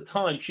out at the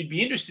time she'd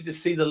be interested to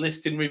see the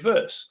list in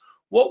reverse.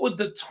 What would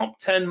the top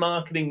 10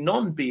 marketing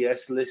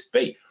non-BS list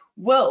be?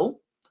 Well,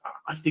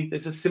 I think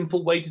there's a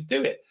simple way to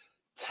do it.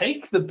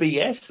 Take the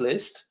BS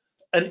list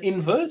and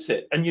invert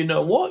it. And you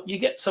know what? You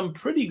get some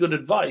pretty good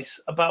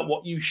advice about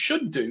what you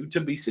should do to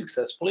be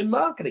successful in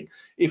marketing.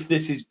 If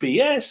this is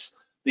BS,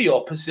 the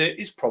opposite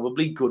is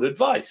probably good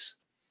advice.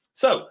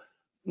 So,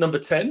 number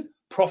 10,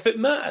 profit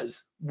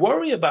matters.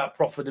 Worry about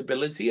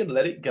profitability and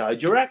let it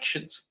guide your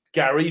actions.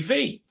 Gary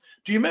V.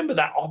 Do you remember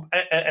that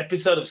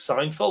episode of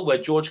Seinfeld where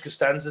George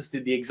Costanza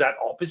did the exact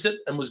opposite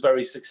and was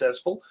very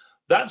successful?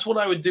 That's what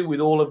I would do with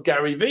all of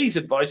Gary Vee's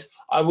advice.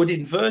 I would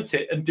invert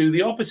it and do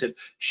the opposite.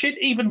 Shit,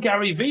 even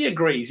Gary Vee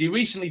agrees. He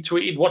recently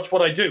tweeted, "Watch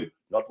what I do,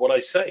 not what I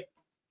say."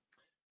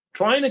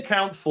 Try and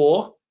account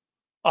for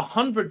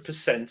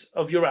 100%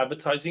 of your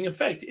advertising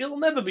effect. It'll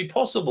never be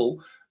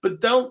possible,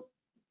 but don't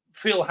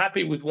feel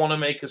happy with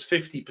Wanamaker's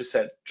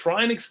 50%.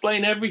 Try and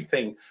explain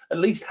everything. At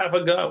least have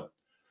a go.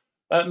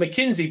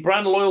 McKinsey,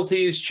 brand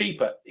loyalty is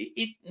cheaper.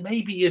 It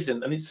maybe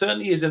isn't, and it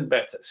certainly isn't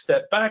better.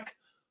 Step back,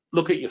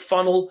 look at your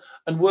funnel,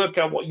 and work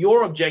out what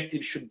your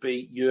objective should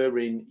be year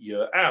in,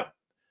 year out.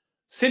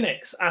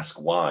 Cynics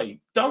ask why.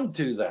 Don't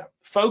do that.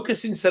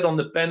 Focus instead on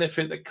the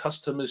benefit that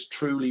customers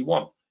truly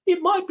want.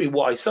 It might be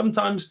why.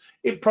 Sometimes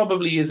it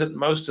probably isn't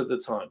most of the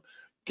time.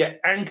 Get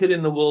anchored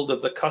in the world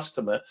of the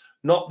customer,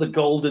 not the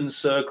golden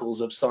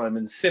circles of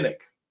Simon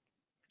Sinek.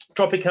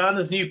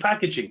 Tropicana's new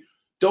packaging.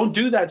 Don't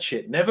do that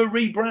shit. Never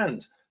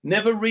rebrand.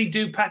 Never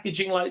redo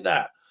packaging like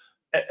that.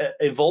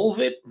 Evolve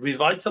it,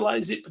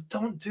 revitalize it, but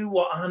don't do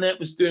what Arnett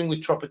was doing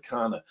with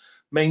Tropicana.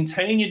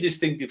 Maintain your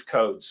distinctive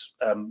codes.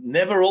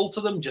 Never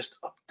alter them, just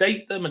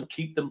update them and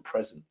keep them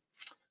present.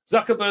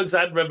 Zuckerberg's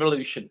ad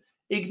revolution.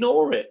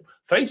 Ignore it.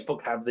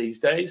 Facebook have these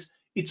days.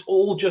 It's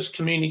all just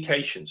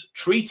communications.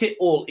 Treat it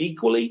all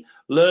equally.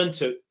 Learn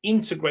to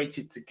integrate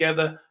it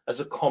together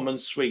as a common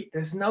suite.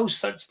 There's no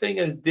such thing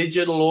as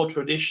digital or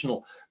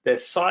traditional.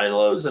 There's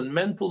silos and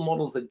mental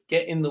models that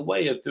get in the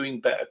way of doing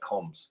better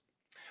comms.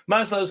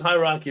 Maslow's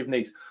hierarchy of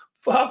needs.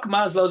 Fuck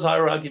Maslow's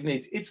hierarchy of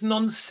needs. It's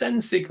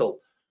nonsensical.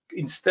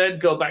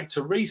 Instead, go back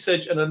to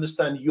research and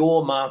understand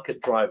your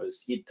market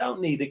drivers. You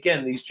don't need,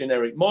 again, these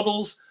generic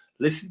models.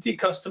 Listen to your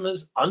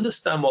customers,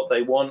 understand what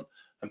they want,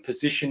 and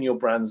position your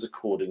brands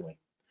accordingly.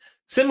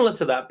 Similar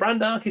to that,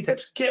 brand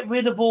architects, get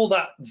rid of all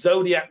that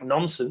zodiac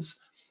nonsense.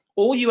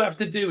 All you have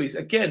to do is,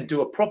 again,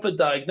 do a proper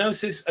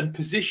diagnosis and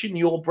position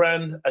your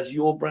brand as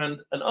your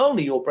brand, and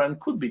only your brand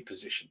could be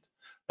positioned.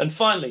 And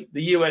finally,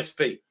 the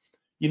USP.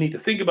 You need to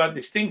think about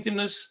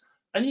distinctiveness,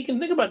 and you can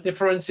think about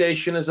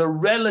differentiation as a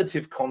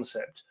relative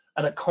concept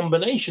and a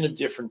combination of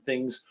different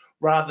things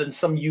rather than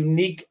some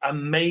unique,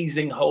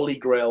 amazing holy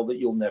grail that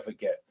you'll never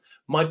get.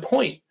 My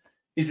point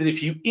is that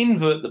if you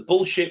invert the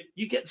bullshit,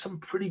 you get some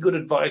pretty good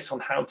advice on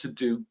how to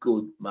do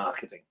good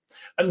marketing.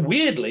 And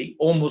weirdly,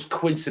 almost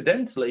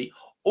coincidentally,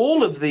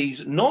 all of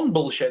these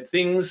non-bullshit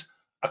things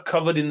are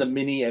covered in the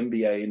mini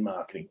MBA in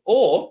marketing.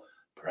 Or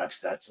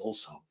perhaps that's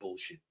also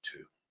bullshit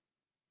too.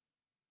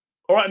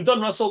 All right, I'm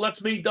done, Russell.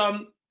 That's me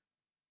done.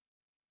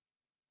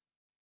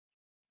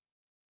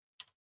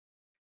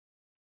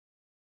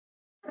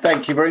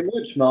 Thank you very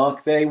much,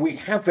 Mark. There we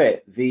have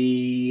it.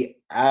 The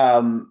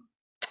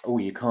oh,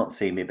 you can't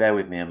see me. Bear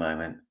with me a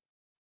moment.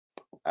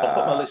 I'll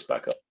put my list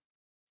back up.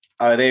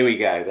 Oh, there we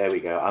go. There we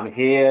go. I'm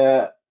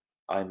here.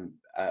 I'm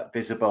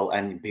visible,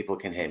 and people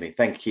can hear me.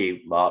 Thank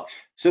you, Mark.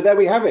 So there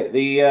we have it.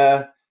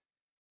 The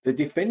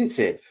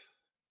definitive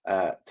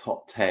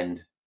top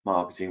 10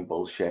 marketing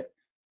bullshit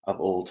of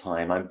all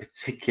time. I'm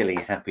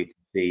particularly happy to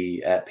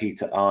see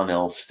Peter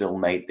Arnold still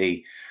made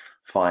the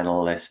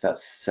final list.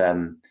 That's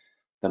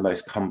the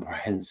most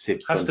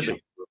comprehensive bunch of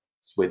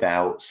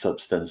without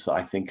substance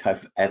I think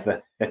I've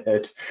ever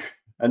heard,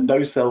 and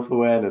no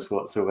self-awareness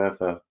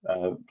whatsoever.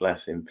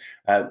 Bless him.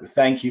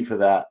 Thank you for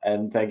that,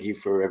 and thank you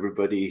for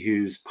everybody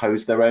who's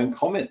posed their own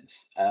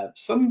comments.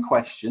 Some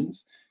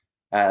questions,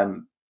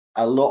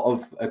 a lot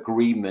of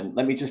agreement.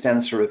 Let me just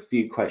answer a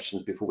few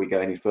questions before we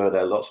go any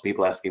further. Lots of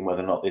people asking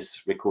whether or not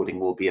this recording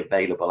will be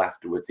available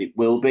afterwards. It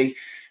will be.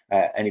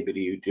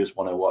 Anybody who just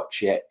want to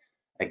watch it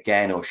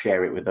again or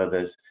share it with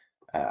others,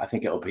 I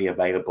think it'll be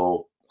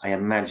available, I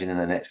imagine, in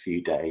the next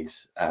few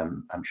days.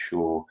 I'm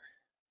sure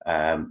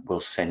we'll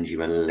send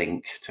you a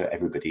link to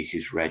everybody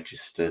who's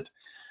registered.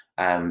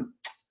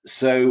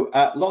 So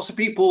lots of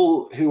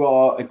people who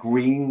are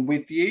agreeing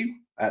with you.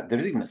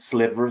 There's even a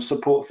sliver of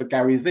support for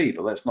Gary Vee,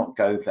 but let's not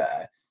go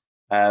there.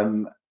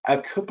 A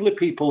couple of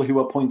people who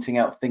are pointing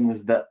out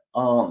things that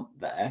aren't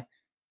there.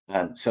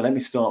 So let me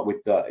start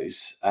with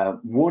those.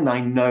 One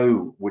I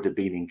know would have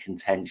been in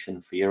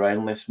contention for your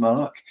own list,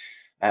 Mark,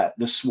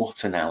 the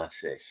SWOT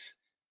analysis.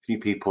 A few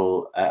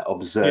people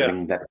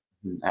observing that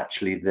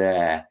actually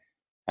there.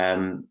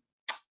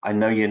 I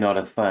know you're not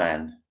a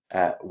fan,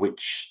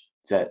 which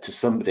to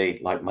somebody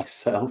like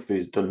myself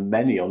who's done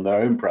many on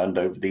their own brand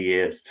over the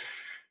years,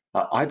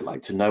 I'd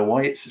like to know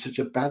why it's such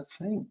a bad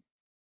thing.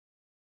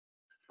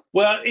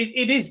 Well,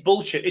 it is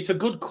bullshit. It's a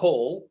good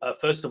call,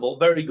 first of all,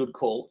 very good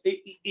call.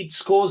 It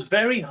scores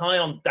very high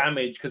on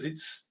damage because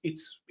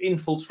it's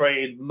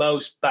infiltrated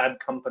most bad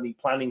company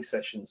planning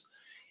sessions.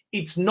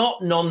 It's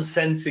not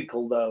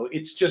nonsensical, though.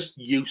 It's just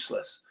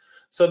useless.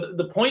 So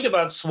the point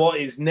about SWOT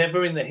is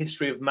never in the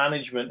history of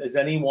management has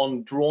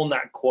anyone drawn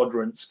that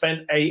quadrant,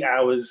 spent 8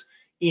 hours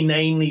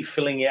inanely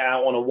filling it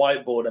out on a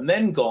whiteboard, and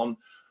then gone,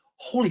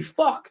 holy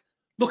fuck,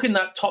 look in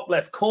that top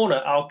left corner,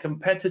 our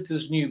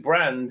competitor's new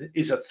brand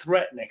is a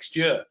threat next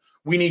year.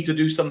 We need to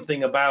do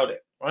something about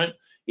it, right?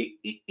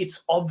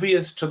 it's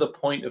obvious to the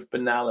point of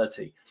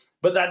banality,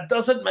 but that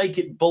doesn't make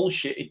it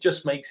bullshit. It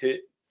just makes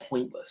it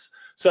pointless.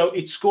 So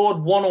it scored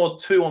 1 or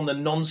 2 on the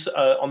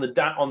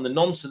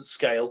nonsense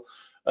scale,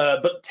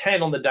 but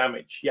 10 on the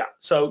damage. Yeah.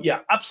 So yeah,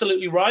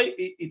 absolutely right.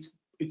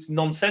 It's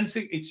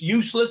nonsensical. It's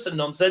useless and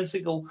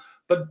nonsensical,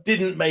 but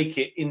didn't make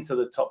it into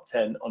the top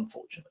 10,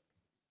 unfortunately.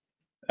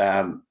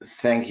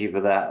 Thank you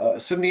for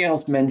that. Somebody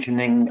else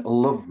mentioning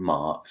love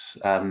marks.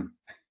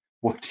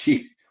 What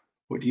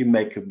do you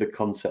make of the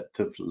concept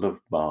of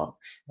love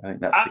marks? I think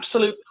that's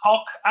absolute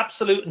cock,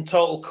 absolute and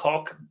total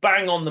cock,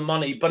 bang on the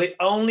money. But it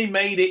only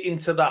made it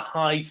into the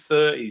high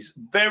 30s,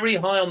 very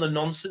high on the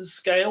nonsense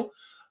scale.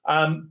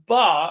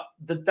 But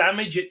the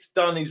damage it's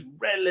done is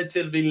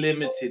relatively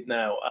limited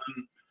now.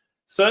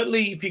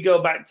 Certainly, if you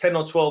go back 10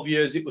 or 12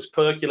 years, it was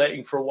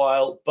percolating for a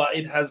while, but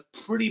it has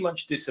pretty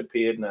much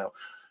disappeared now.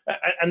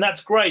 And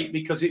that's great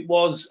because it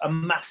was a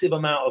massive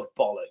amount of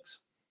bollocks.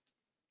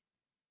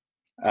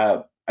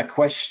 A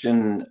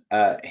question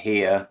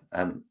here,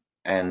 and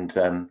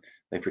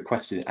they've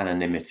requested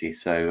anonymity,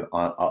 so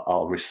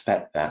I'll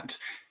respect that.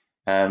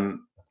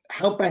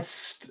 How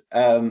best,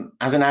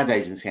 as an ad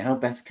agency, how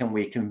best can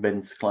we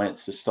convince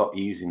clients to stop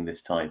using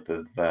this type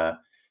of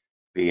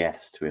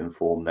BS to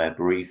inform their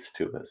briefs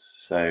to us?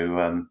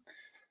 So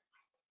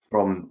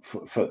for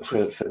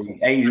the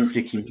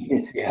agency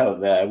community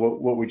out there,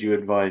 what would you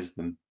advise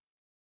them?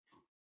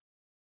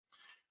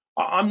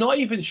 I'm not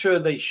even sure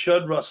they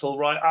should, Russell,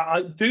 right?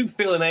 I do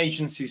feel an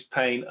agency's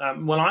pain.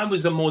 When I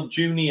was a more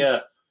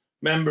junior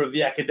member of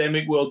the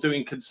academic world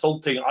doing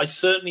consulting, I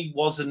certainly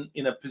wasn't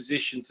in a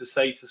position to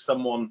say to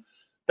someone,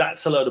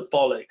 that's a load of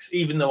bollocks,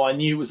 even though I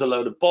knew it was a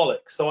load of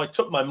bollocks. So I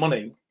took my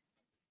money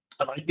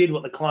and I did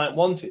what the client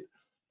wanted.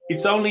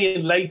 It's only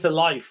in later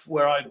life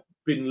where I've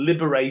been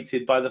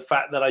liberated by the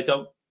fact that I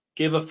don't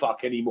give a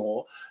fuck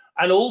anymore.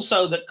 And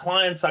also that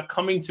clients are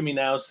coming to me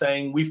now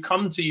saying, we've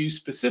come to you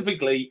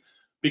specifically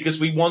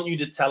because we want you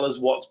to tell us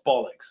what's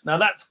bollocks. Now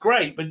that's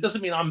great, but it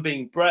doesn't mean I'm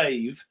being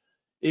brave.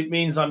 It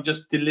means I'm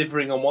just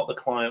delivering on what the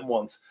client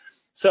wants.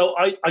 So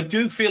I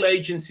do feel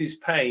agencies'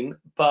 pain,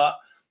 but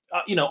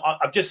you know,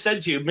 I've just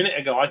said to you a minute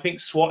ago, I think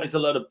SWOT is a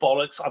load of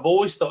bollocks. I've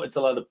always thought it's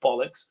a load of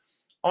bollocks.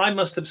 I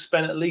must have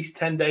spent at least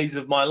 10 days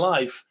of my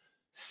life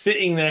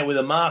sitting there with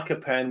a marker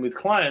pen with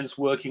clients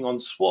working on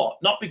SWOT,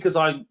 not because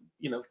I,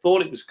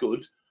 thought it was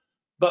good,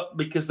 but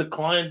because the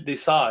client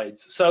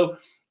decides. So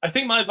I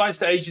think my advice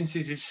to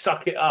agencies is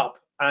suck it up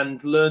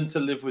and learn to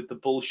live with the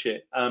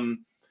bullshit.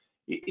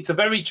 It's a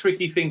very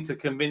tricky thing to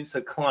convince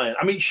a client.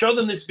 I mean, show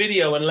them this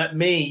video and let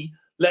me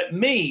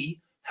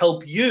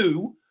help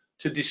you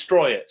to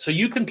destroy it. So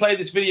you can play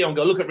this video and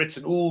go, look at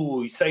Ritson.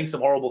 Ooh, he's saying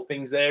some horrible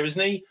things there,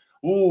 isn't he?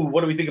 Ooh,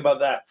 what do we think about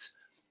that?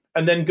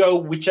 And then go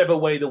whichever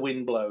way the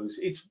wind blows.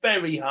 It's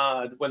very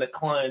hard when a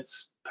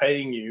client's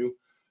paying you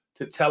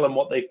to tell them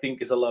what they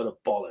think is a load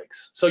of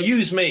bollocks. So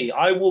use me.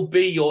 I will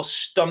be your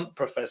stunt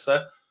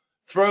professor.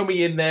 Throw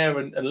me in there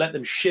and let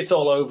them shit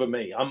all over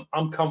me.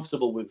 I'm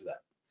comfortable with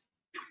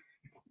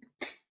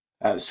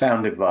that.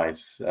 Sound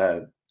advice.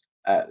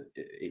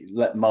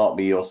 Let Mark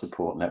be your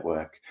support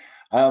network.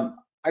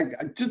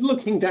 Just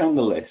looking down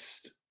the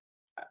list,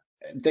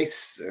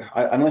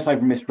 unless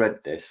I've misread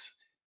this,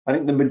 I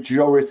think the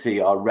majority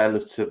are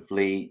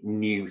relatively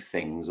new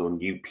things or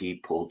new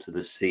people to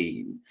the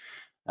scene.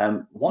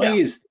 Why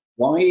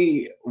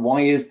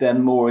is there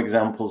more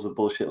examples of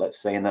bullshit, let's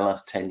say, in the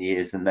last 10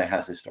 years than there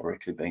has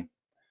historically been?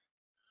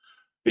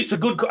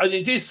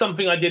 It is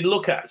something I did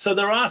look at. So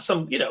there are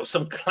some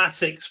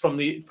classics from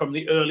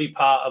the early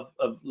part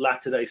of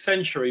latter-day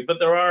century, but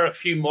there are a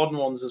few modern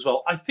ones as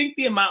well. I think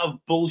the amount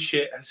of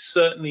bullshit has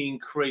certainly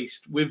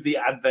increased with the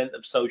advent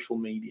of social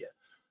media.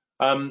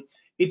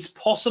 It's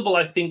possible,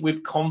 I think,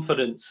 with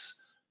confidence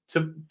to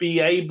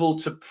be able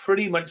to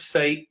pretty much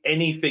say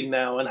anything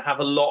now and have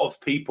a lot of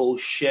people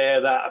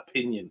share that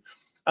opinion.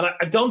 And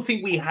I don't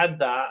think we had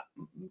that.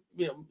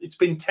 It's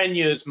been 10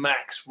 years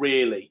max,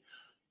 really.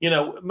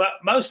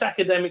 Most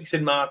academics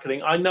in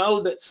marketing, I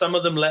know that some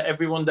of them let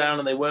everyone down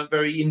and they weren't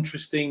very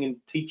interesting in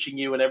teaching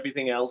you and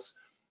everything else.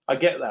 I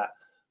get that.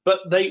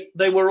 But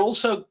they were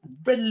also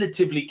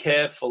relatively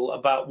careful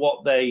about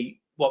what they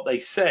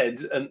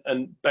said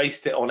and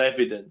based it on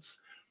evidence.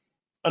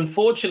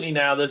 Unfortunately,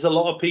 now there's a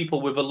lot of people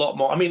with a lot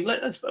more. I mean,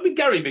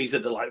 Gary Vee's a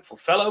delightful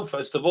fellow,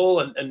 first of all,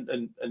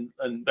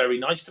 and very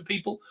nice to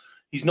people.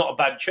 He's not a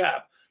bad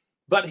chap,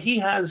 but he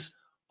has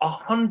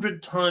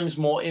 100 times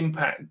more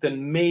impact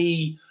than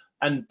me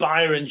and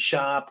Byron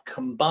Sharp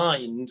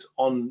combined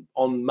on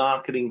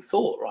marketing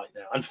thought right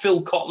now, and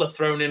Phil Kotler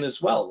thrown in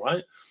as well,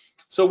 right?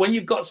 So when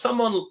you've got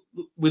someone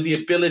with the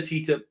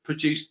ability to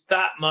produce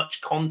that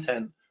much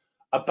content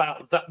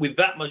about that with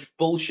that much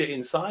bullshit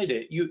inside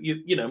it,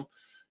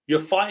 you're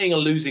fighting a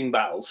losing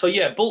battle. So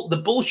yeah,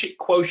 the bullshit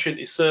quotient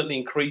is certainly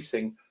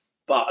increasing,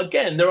 but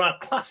again, there are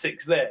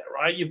classics there,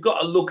 right? You've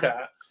got to look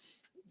at,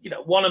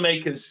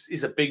 Wanamaker's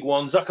is a big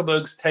one.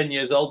 Zuckerberg's 10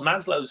 years old.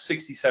 Maslow's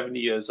 60, 70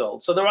 years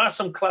old. So there are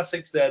some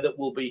classics there that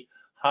will be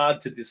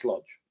hard to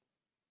dislodge.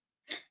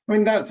 I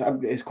mean, that's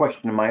a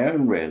question of my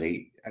own,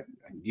 really.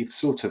 You've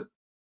sort of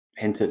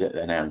hinted at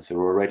an answer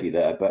already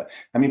there, but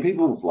I mean,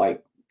 people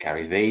like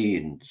Gary Vee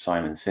and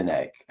Simon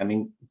Sinek, I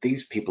mean,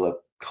 these people are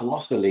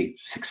colossally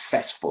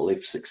successful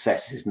if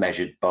success is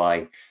measured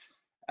by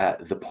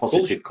the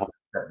positive comment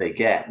that they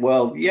get.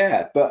 Well,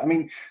 yeah, but I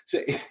mean,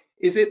 so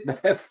is it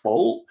their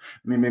fault?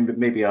 I mean,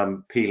 maybe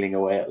I'm peeling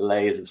away at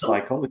layers of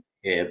psychology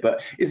here,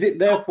 but is it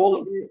their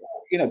fault?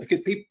 You know, because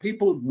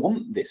people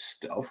want this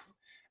stuff,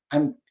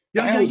 and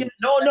yeah.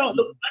 No.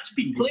 Look, let's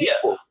be clear.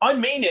 I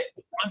mean it.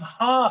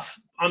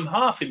 I'm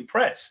half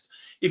impressed.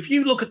 If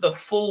you look at the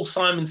full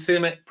Simon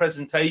Sinek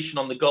presentation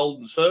on the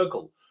Golden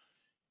Circle,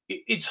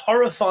 it's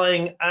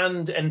horrifying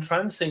and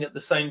entrancing at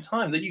the same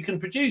time that you can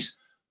produce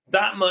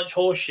that much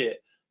horseshit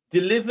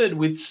delivered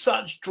with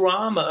such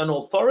drama and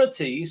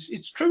authority.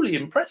 It's truly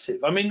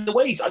impressive. I mean, the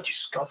way I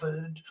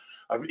discovered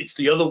it's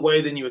the other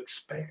way than you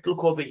expect.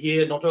 Look over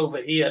here, not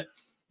over here.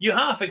 You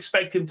half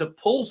expect him to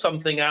pull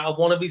something out of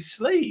one of his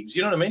sleeves.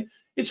 You know what I mean?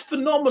 It's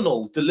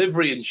phenomenal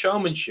delivery and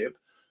showmanship,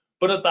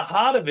 but at the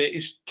heart of it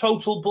is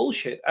total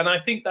bullshit. And I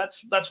think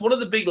that's one of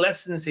the big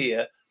lessons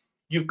here.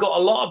 You've got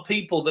a lot of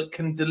people that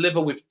can deliver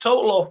with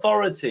total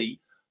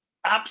authority,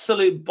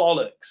 absolute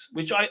bollocks,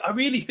 which I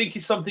really think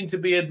is something to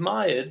be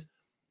admired,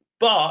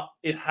 but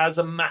it has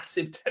a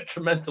massive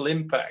detrimental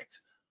impact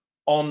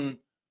on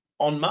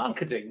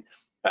marketing.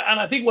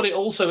 And I think what it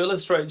also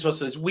illustrates,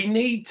 Russell, is we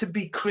need to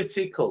be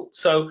critical.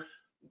 So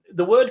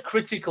the word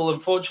critical,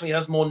 unfortunately,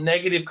 has more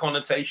negative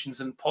connotations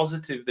than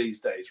positive these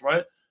days,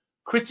 right?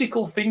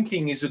 Critical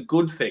thinking is a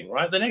good thing,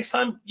 right? The next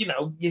time, you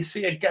know, you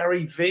see a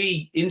Gary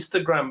Vee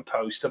Instagram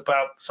post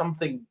about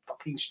something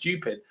fucking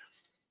stupid,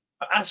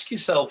 ask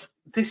yourself,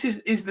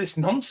 is this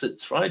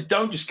nonsense, right?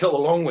 Don't just go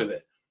along with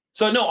it.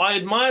 So no, I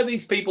admire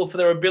these people for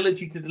their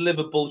ability to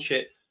deliver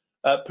bullshit,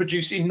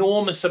 produce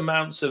enormous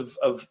amounts of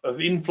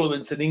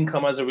influence and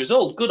income as a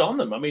result. Good on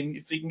them. I mean,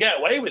 if you can get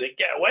away with it,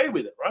 get away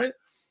with it, right?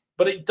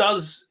 But it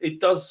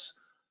does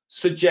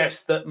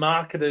suggest that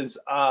marketers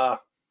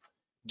are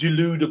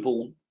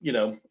deludable, you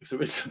know, if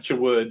there is such a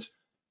word,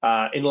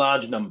 in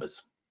large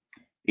numbers.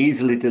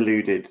 Easily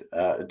deluded,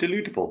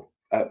 deludable,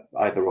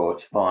 either or,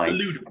 it's fine.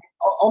 Deludable.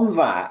 On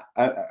that,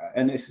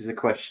 and this is a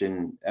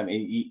question, I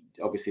mean,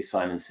 obviously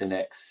Simon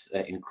Sinek's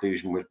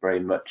inclusion was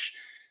very much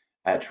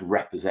to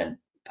represent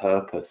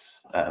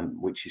purpose,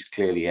 which is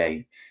clearly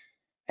a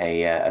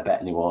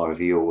bête noire of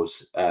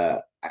yours.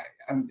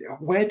 And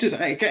where does,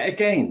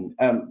 again,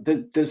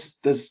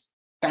 there's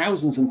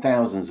thousands and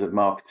thousands of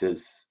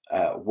marketers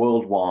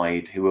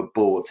worldwide who are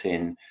bought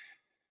in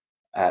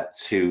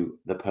to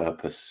the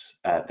purpose.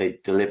 They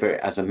deliver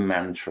it as a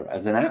mantra,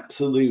 as an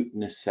absolute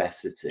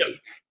necessity. Yep.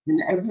 And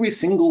every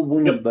single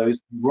one of those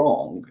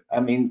wrong.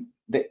 I mean,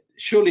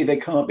 surely they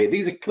can't be.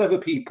 These are clever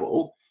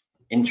people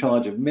in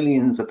charge of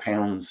millions of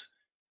pounds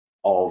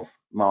of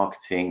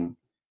marketing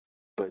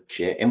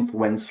budget,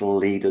 influential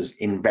leaders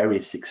in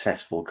very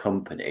successful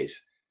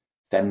companies.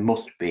 There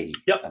must be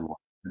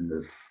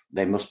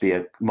there must be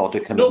a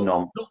modicum of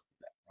non,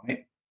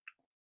 right?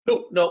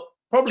 No,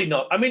 probably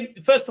not. I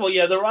mean, first of all,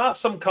 yeah, there are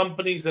some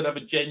companies that have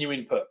a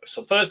genuine purpose.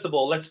 So first of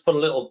all, let's put a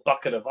little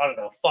bucket of, I don't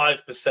know,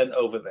 5%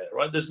 over there,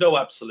 right? There's no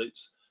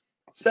absolutes.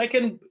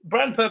 Second,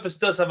 brand purpose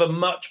does have a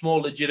much more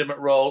legitimate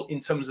role in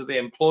terms of the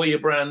employer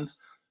brand,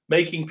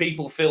 making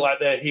people feel like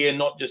they're here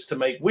not just to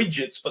make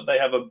widgets, but they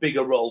have a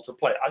bigger role to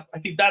play. I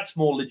think that's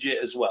more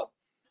legit as well.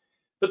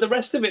 But the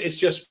rest of it is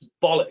just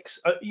bollocks.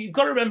 You've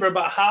got to remember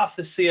about half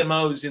the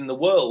CMOs in the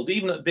world,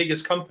 even at the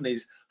biggest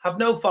companies, have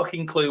no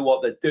fucking clue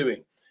what they're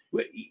doing.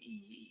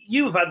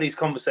 You've had these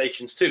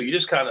conversations too. You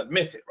just can't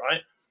admit it,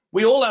 right?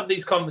 We all have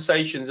these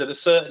conversations at a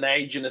certain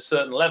age and a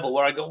certain level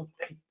where I go,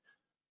 hey,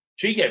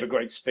 she gave a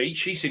great speech.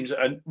 She seems,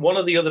 and one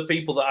of the other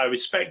people that I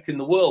respect in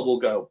the world will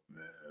go,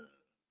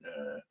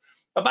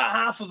 about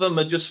half of them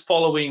are just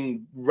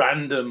following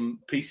random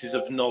pieces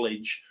of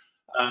knowledge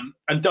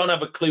and don't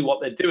have a clue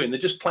what they're doing. They're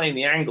just playing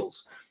the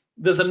angles.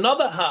 There's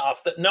another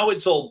half that know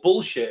it's all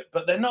bullshit,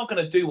 but they're not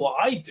going to do what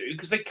I do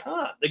because they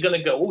can't. They're going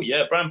to go, oh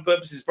yeah, brand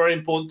purpose is very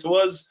important to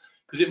us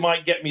because it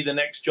might get me the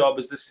next job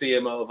as the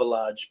CMO of a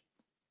large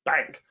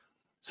bank.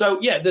 So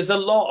yeah, there's a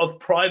lot of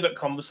private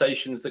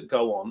conversations that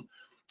go on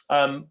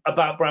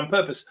about brand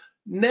purpose.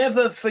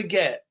 Never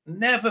forget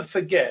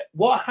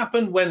what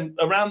happened when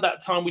around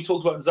that time we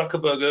talked about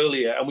Zuckerberg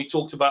earlier, and we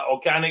talked about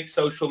organic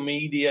social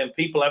media and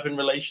people having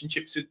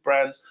relationships with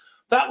brands.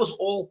 That was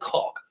all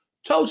cock,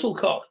 total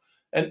cock.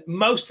 And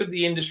most of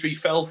the industry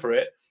fell for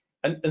it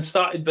and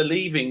started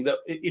believing that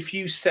if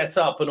you set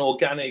up an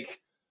organic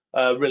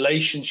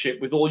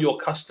relationship with all your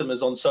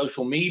customers on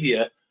social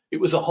media, it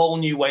was a whole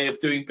new way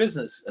of doing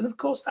business. And of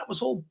course, that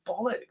was all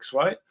bollocks,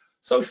 right?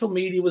 Social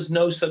media was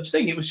no such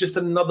thing. It was just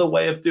another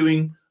way of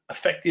doing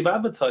effective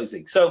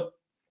advertising. So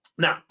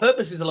now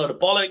purpose is a lot of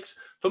bollocks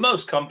for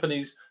most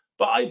companies,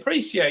 but I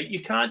appreciate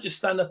you can't just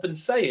stand up and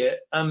say it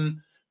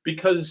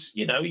because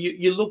you know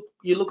you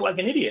look like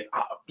an idiot.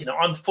 You know,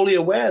 I'm fully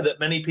aware that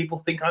many people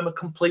think I'm a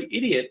complete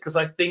idiot because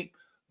I think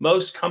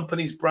most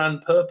companies'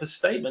 brand purpose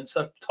statements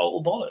are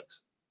total bollocks.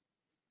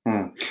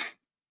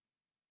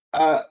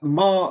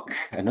 Mark,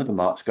 another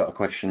Mark's got a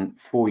question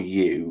for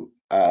you.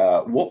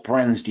 what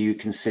brands do you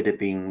consider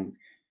being,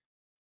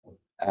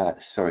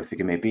 sorry,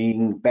 forgive me,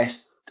 being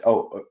best?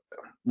 Oh,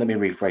 let me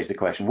rephrase the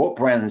question. What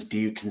brands do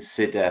you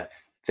consider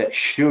that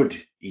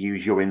should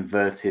use your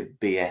inverted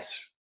BS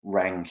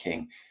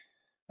ranking?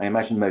 I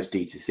imagine most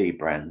D2C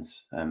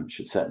brands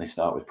should certainly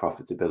start with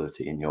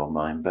profitability in your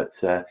mind, but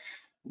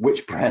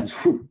which brands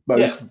would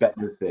most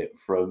benefit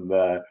from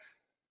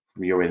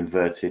your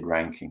inverted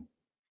ranking?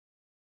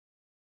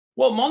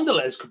 Well,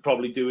 Mondelez could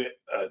probably do it,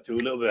 do a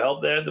little bit of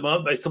help there at the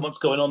moment based on what's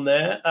going on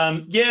there.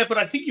 Yeah, but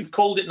I think you've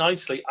called it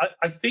nicely.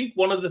 I think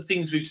one of the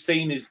things we've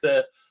seen is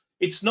that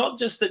it's not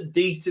just that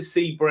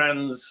D2C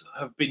brands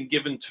have been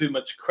given too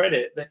much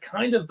credit. They're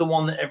kind of the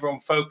one that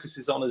everyone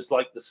focuses on as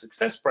like the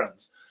success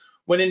brands,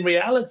 when in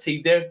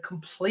reality, they're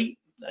complete,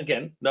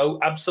 again, no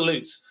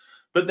absolutes,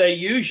 but they're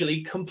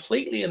usually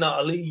completely and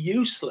utterly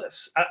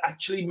useless at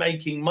actually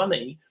making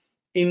money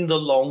in the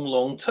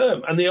long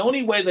term. And the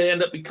only way they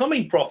end up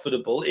becoming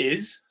profitable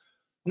is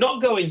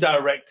not going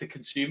direct to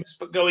consumers,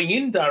 but going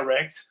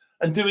indirect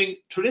and doing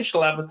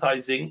traditional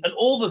advertising and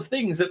all the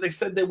things that they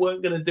said they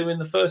weren't going to do in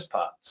the first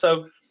part.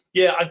 So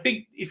yeah, I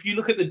think if you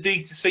look at the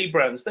D2C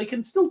brands, they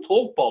can still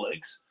talk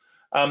bollocks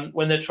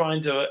when they're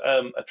trying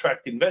to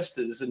attract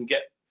investors and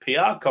get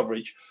PR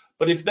coverage.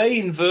 But if they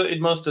inverted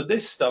most of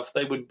this stuff,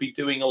 they would be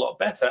doing a lot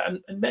better,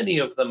 and many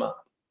of them are.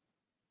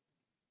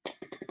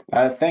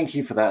 Thank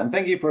you for that, and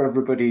thank you for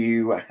everybody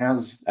who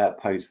has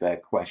posed their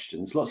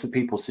questions. Lots of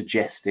people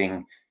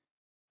suggesting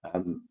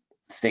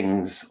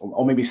things,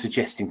 or maybe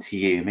suggesting to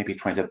you, maybe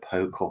trying to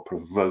poke or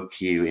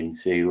provoke you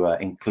into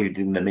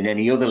including them in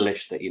any other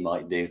list that you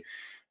might do.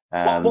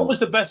 What was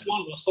the best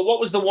one, Russell? What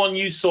was the one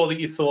you saw that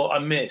you thought I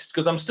missed?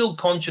 Because I'm still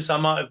conscious I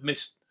might have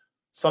missed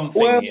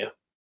something here.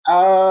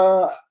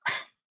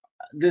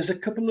 There's a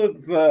couple of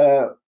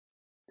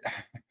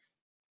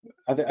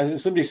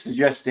somebody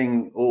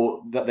suggesting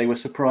that they were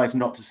surprised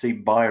not to see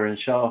Byron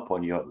Sharp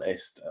on your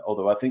list,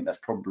 although I think that's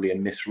probably a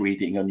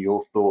misreading on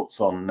your thoughts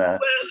on. Well,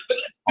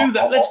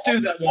 let's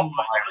do that one.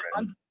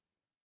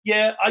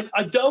 Yeah,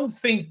 I don't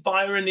think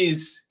Byron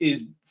is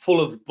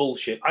full of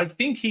bullshit. I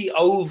think he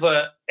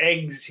over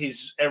eggs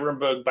his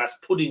Ehrenberg Bass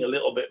pudding a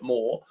little bit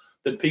more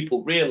than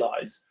people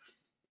realize.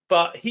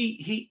 But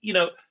he, you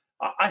know,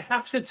 I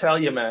have to tell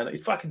you, man,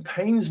 it fucking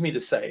pains me to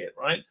say it,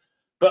 right?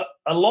 But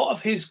a lot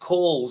of his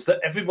calls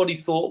that everybody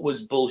thought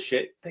was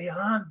bullshit, they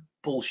aren't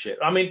bullshit.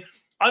 I mean,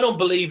 I don't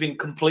believe in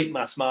complete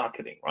mass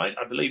marketing, right?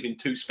 I believe in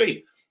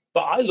two-speed.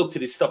 But I looked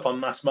at his stuff on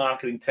mass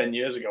marketing 10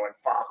 years ago and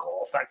fuck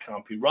off, that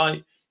can't be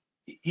right.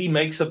 He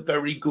makes a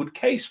very good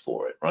case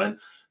for it, right?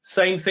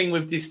 Same thing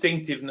with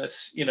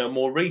distinctiveness, you know,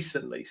 more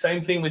recently.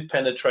 Same thing with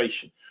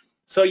penetration.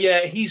 So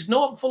yeah, he's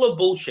not full of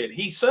bullshit.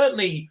 He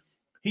certainly,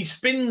 he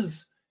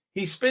spins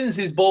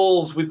his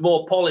balls with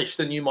more polish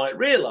than you might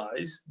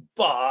realize,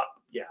 but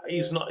yeah,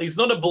 he's not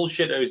a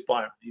bullshitter who's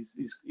Byron.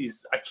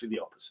 He's actually the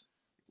opposite.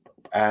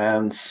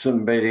 And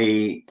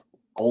somebody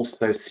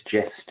also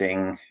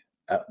suggesting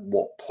at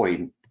what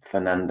point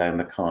Fernando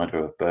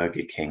Mercado of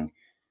Burger King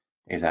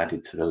is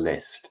added to the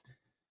list.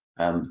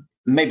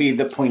 Maybe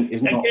the point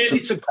is not about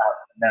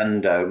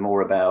Fernando,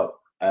 more about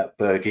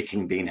Burger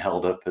King being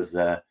held up as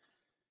a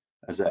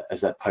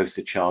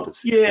poster child of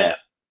success. Yeah.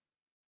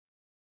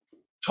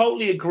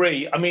 Totally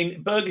agree. I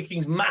mean, Burger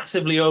King's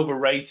massively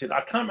overrated. I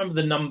can't remember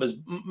the numbers.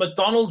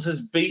 McDonald's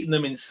has beaten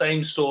them in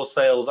same-store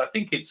sales. I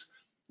think it's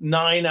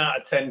 9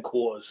 out of 10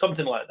 quarters,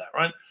 something like that,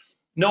 right?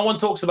 No one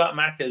talks about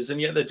Macca's,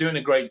 and yet they're doing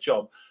a great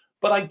job.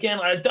 But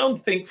again, I don't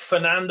think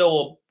Fernando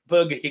or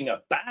Burger King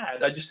are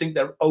bad. I just think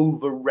they're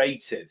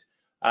overrated.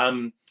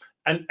 And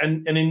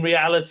in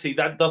reality,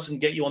 that doesn't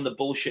get you on the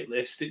bullshit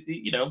list.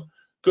 You know,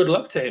 good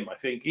luck to him. I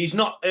think he's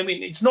not. I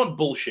mean, it's not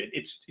bullshit.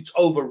 It's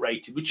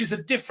overrated, which is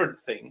a different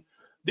thing.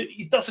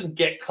 It doesn't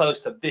get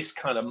close to this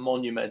kind of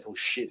monumental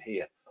shit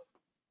here.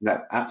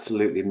 No,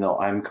 absolutely not.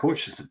 I'm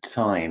cautious of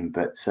time,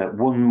 but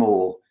one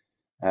more.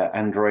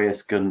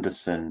 Andreas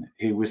Gunderson,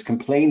 who was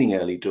complaining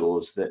early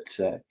doors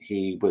that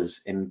he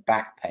was in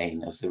back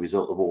pain as a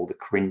result of all the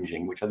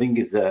cringing, which I think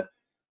is a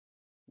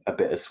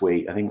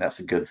bittersweet. I think that's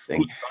a good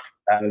thing.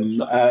 And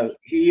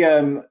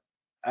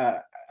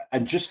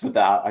just for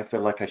that, I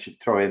feel like I should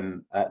throw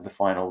in the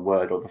final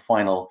word or the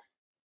final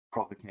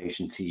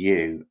provocation to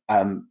you.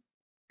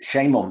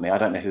 Shame on me, I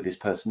don't know who this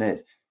person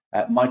is.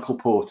 Michael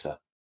Porter.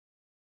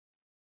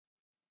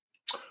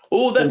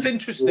 Oh, that's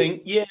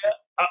interesting. Yeah,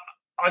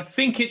 I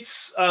think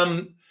it's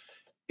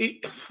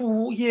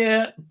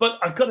yeah, but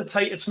I've got to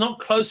tell you, it's not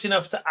close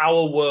enough to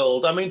our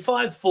world. I mean,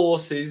 Five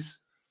Forces,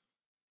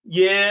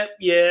 yeah,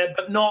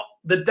 but not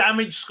the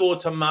damage score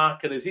to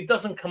marketers. It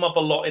doesn't come up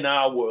a lot in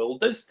our world.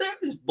 There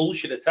is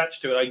bullshit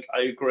attached to it.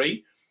 I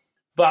agree,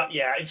 but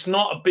yeah, it's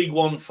not a big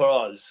one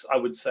for us. I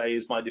would say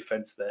is my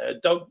defense there.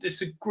 Don't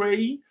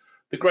disagree.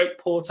 The Great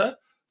Porter,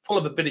 full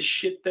of a bit of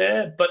shit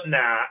there, but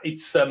nah,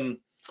 it's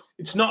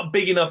not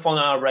big enough on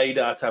our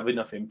radar to have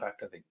enough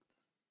impact, I think.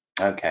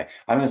 Okay,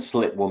 I'm going to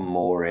slip one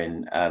more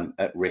in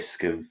at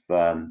risk of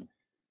the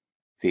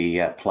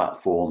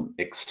platform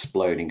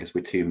exploding because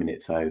we're 2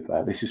 minutes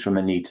over. This is from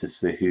Anita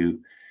Sahu.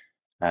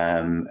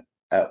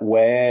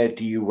 where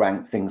do you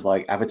rank things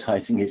like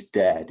advertising is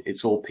dead?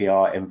 It's all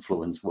PR,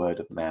 influence, word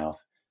of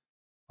mouth.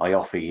 I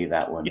offer you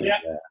that one. Yeah.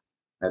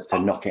 That's to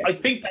knock it. I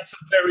think that's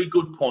a very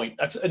good point.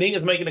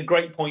 Anita's making a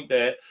great point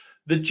there.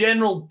 The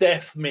general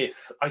death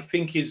myth, I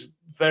think, is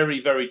very,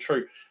 very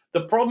true.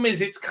 The problem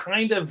is it's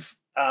kind of,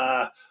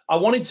 I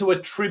wanted to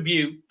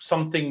attribute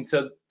something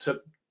to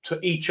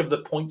each of the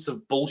points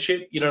of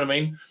bullshit, you know what I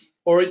mean?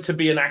 Or it to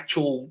be an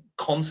actual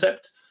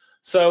concept.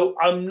 So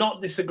I'm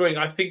not disagreeing.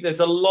 I think there's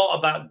a lot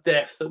about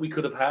death that we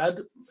could have had.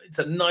 It's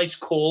a nice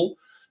call,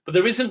 but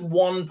there isn't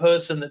one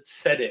person that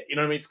said it. You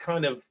know what I mean? It's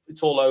kind of,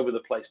 it's all over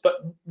the place, but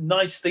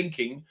nice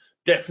thinking,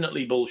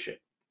 definitely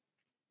bullshit.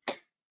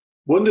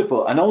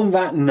 Wonderful. And on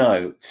that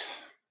note,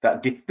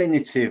 that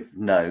definitive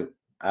note,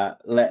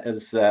 let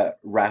us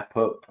wrap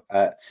up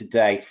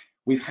today.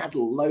 We've had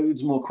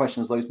loads more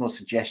questions, loads more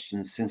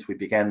suggestions since we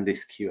began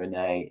this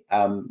Q&A.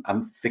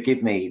 And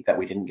forgive me that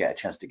we didn't get a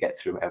chance to get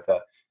through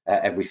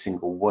every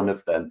single one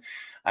of them.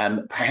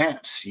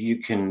 Perhaps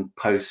you can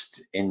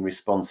post in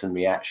response and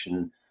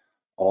reaction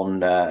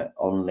on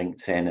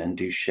LinkedIn, and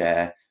do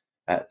share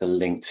the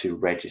link to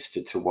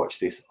register to watch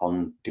this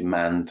on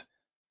demand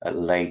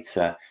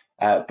later.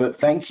 But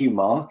thank you,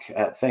 Mark.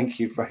 Thank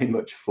you very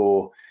much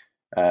for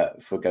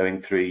going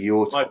through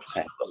your top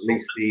 10. At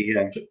least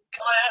Can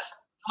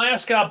I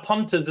ask our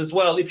punters as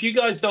well, if you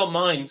guys don't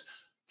mind,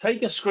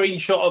 take a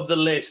screenshot of the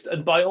list,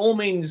 and by all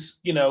means,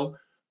 you know,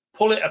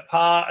 pull it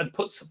apart and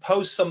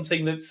post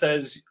something that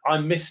says I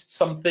missed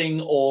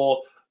something,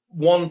 or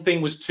one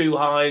thing was too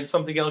high and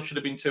something else should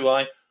have been too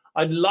high.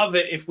 I'd love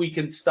it if we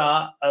can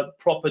start a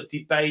proper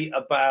debate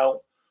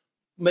about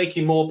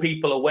making more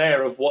people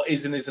aware of what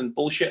is and isn't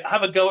bullshit.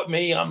 Have a go at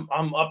me.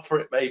 I'm up for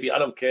it, maybe. I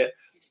don't care.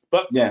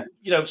 But yeah,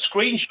 you know,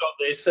 screenshot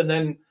this and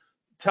then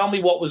tell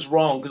me what was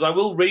wrong, because I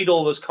will read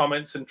all those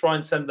comments and try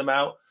and send them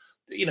out.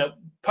 You know,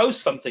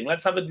 post something.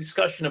 Let's have a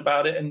discussion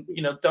about it, and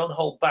you know, don't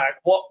hold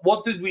back.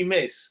 What did we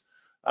miss?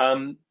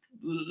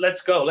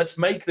 Let's go. Let's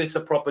make this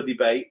a proper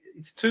debate.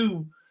 It's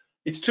too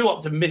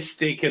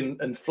optimistic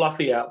and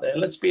fluffy out there.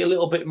 Let's be a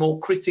little bit more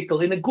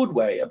critical in a good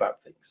way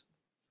about things.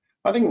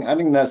 I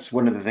think that's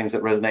one of the things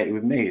that resonated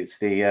with me. It's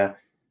the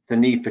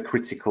need for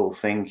critical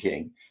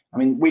thinking. I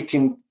mean, we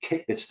can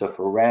kick this stuff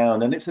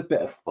around, and it's a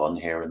bit of fun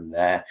here and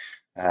there.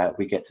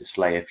 We get to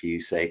slay a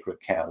few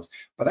sacred cows.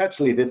 But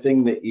actually, the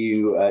thing that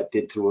you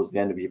did towards the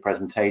end of your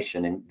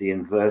presentation in the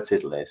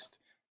inverted list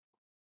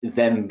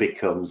then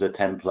becomes a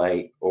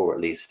template, or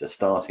at least a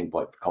starting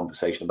point for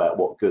conversation about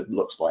what good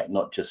looks like,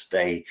 not just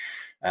a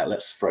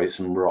let's throw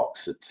some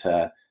rocks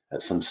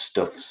at some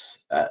stuffs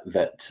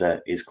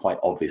that is quite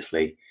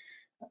obviously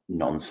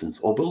nonsense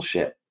or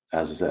bullshit,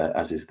 as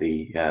is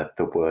the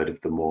word of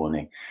the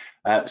morning.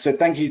 So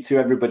thank you to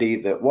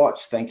everybody that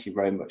watched. Thank you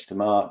very much to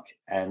Mark,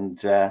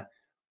 and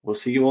we'll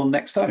see you all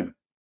next time.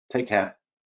 Take care.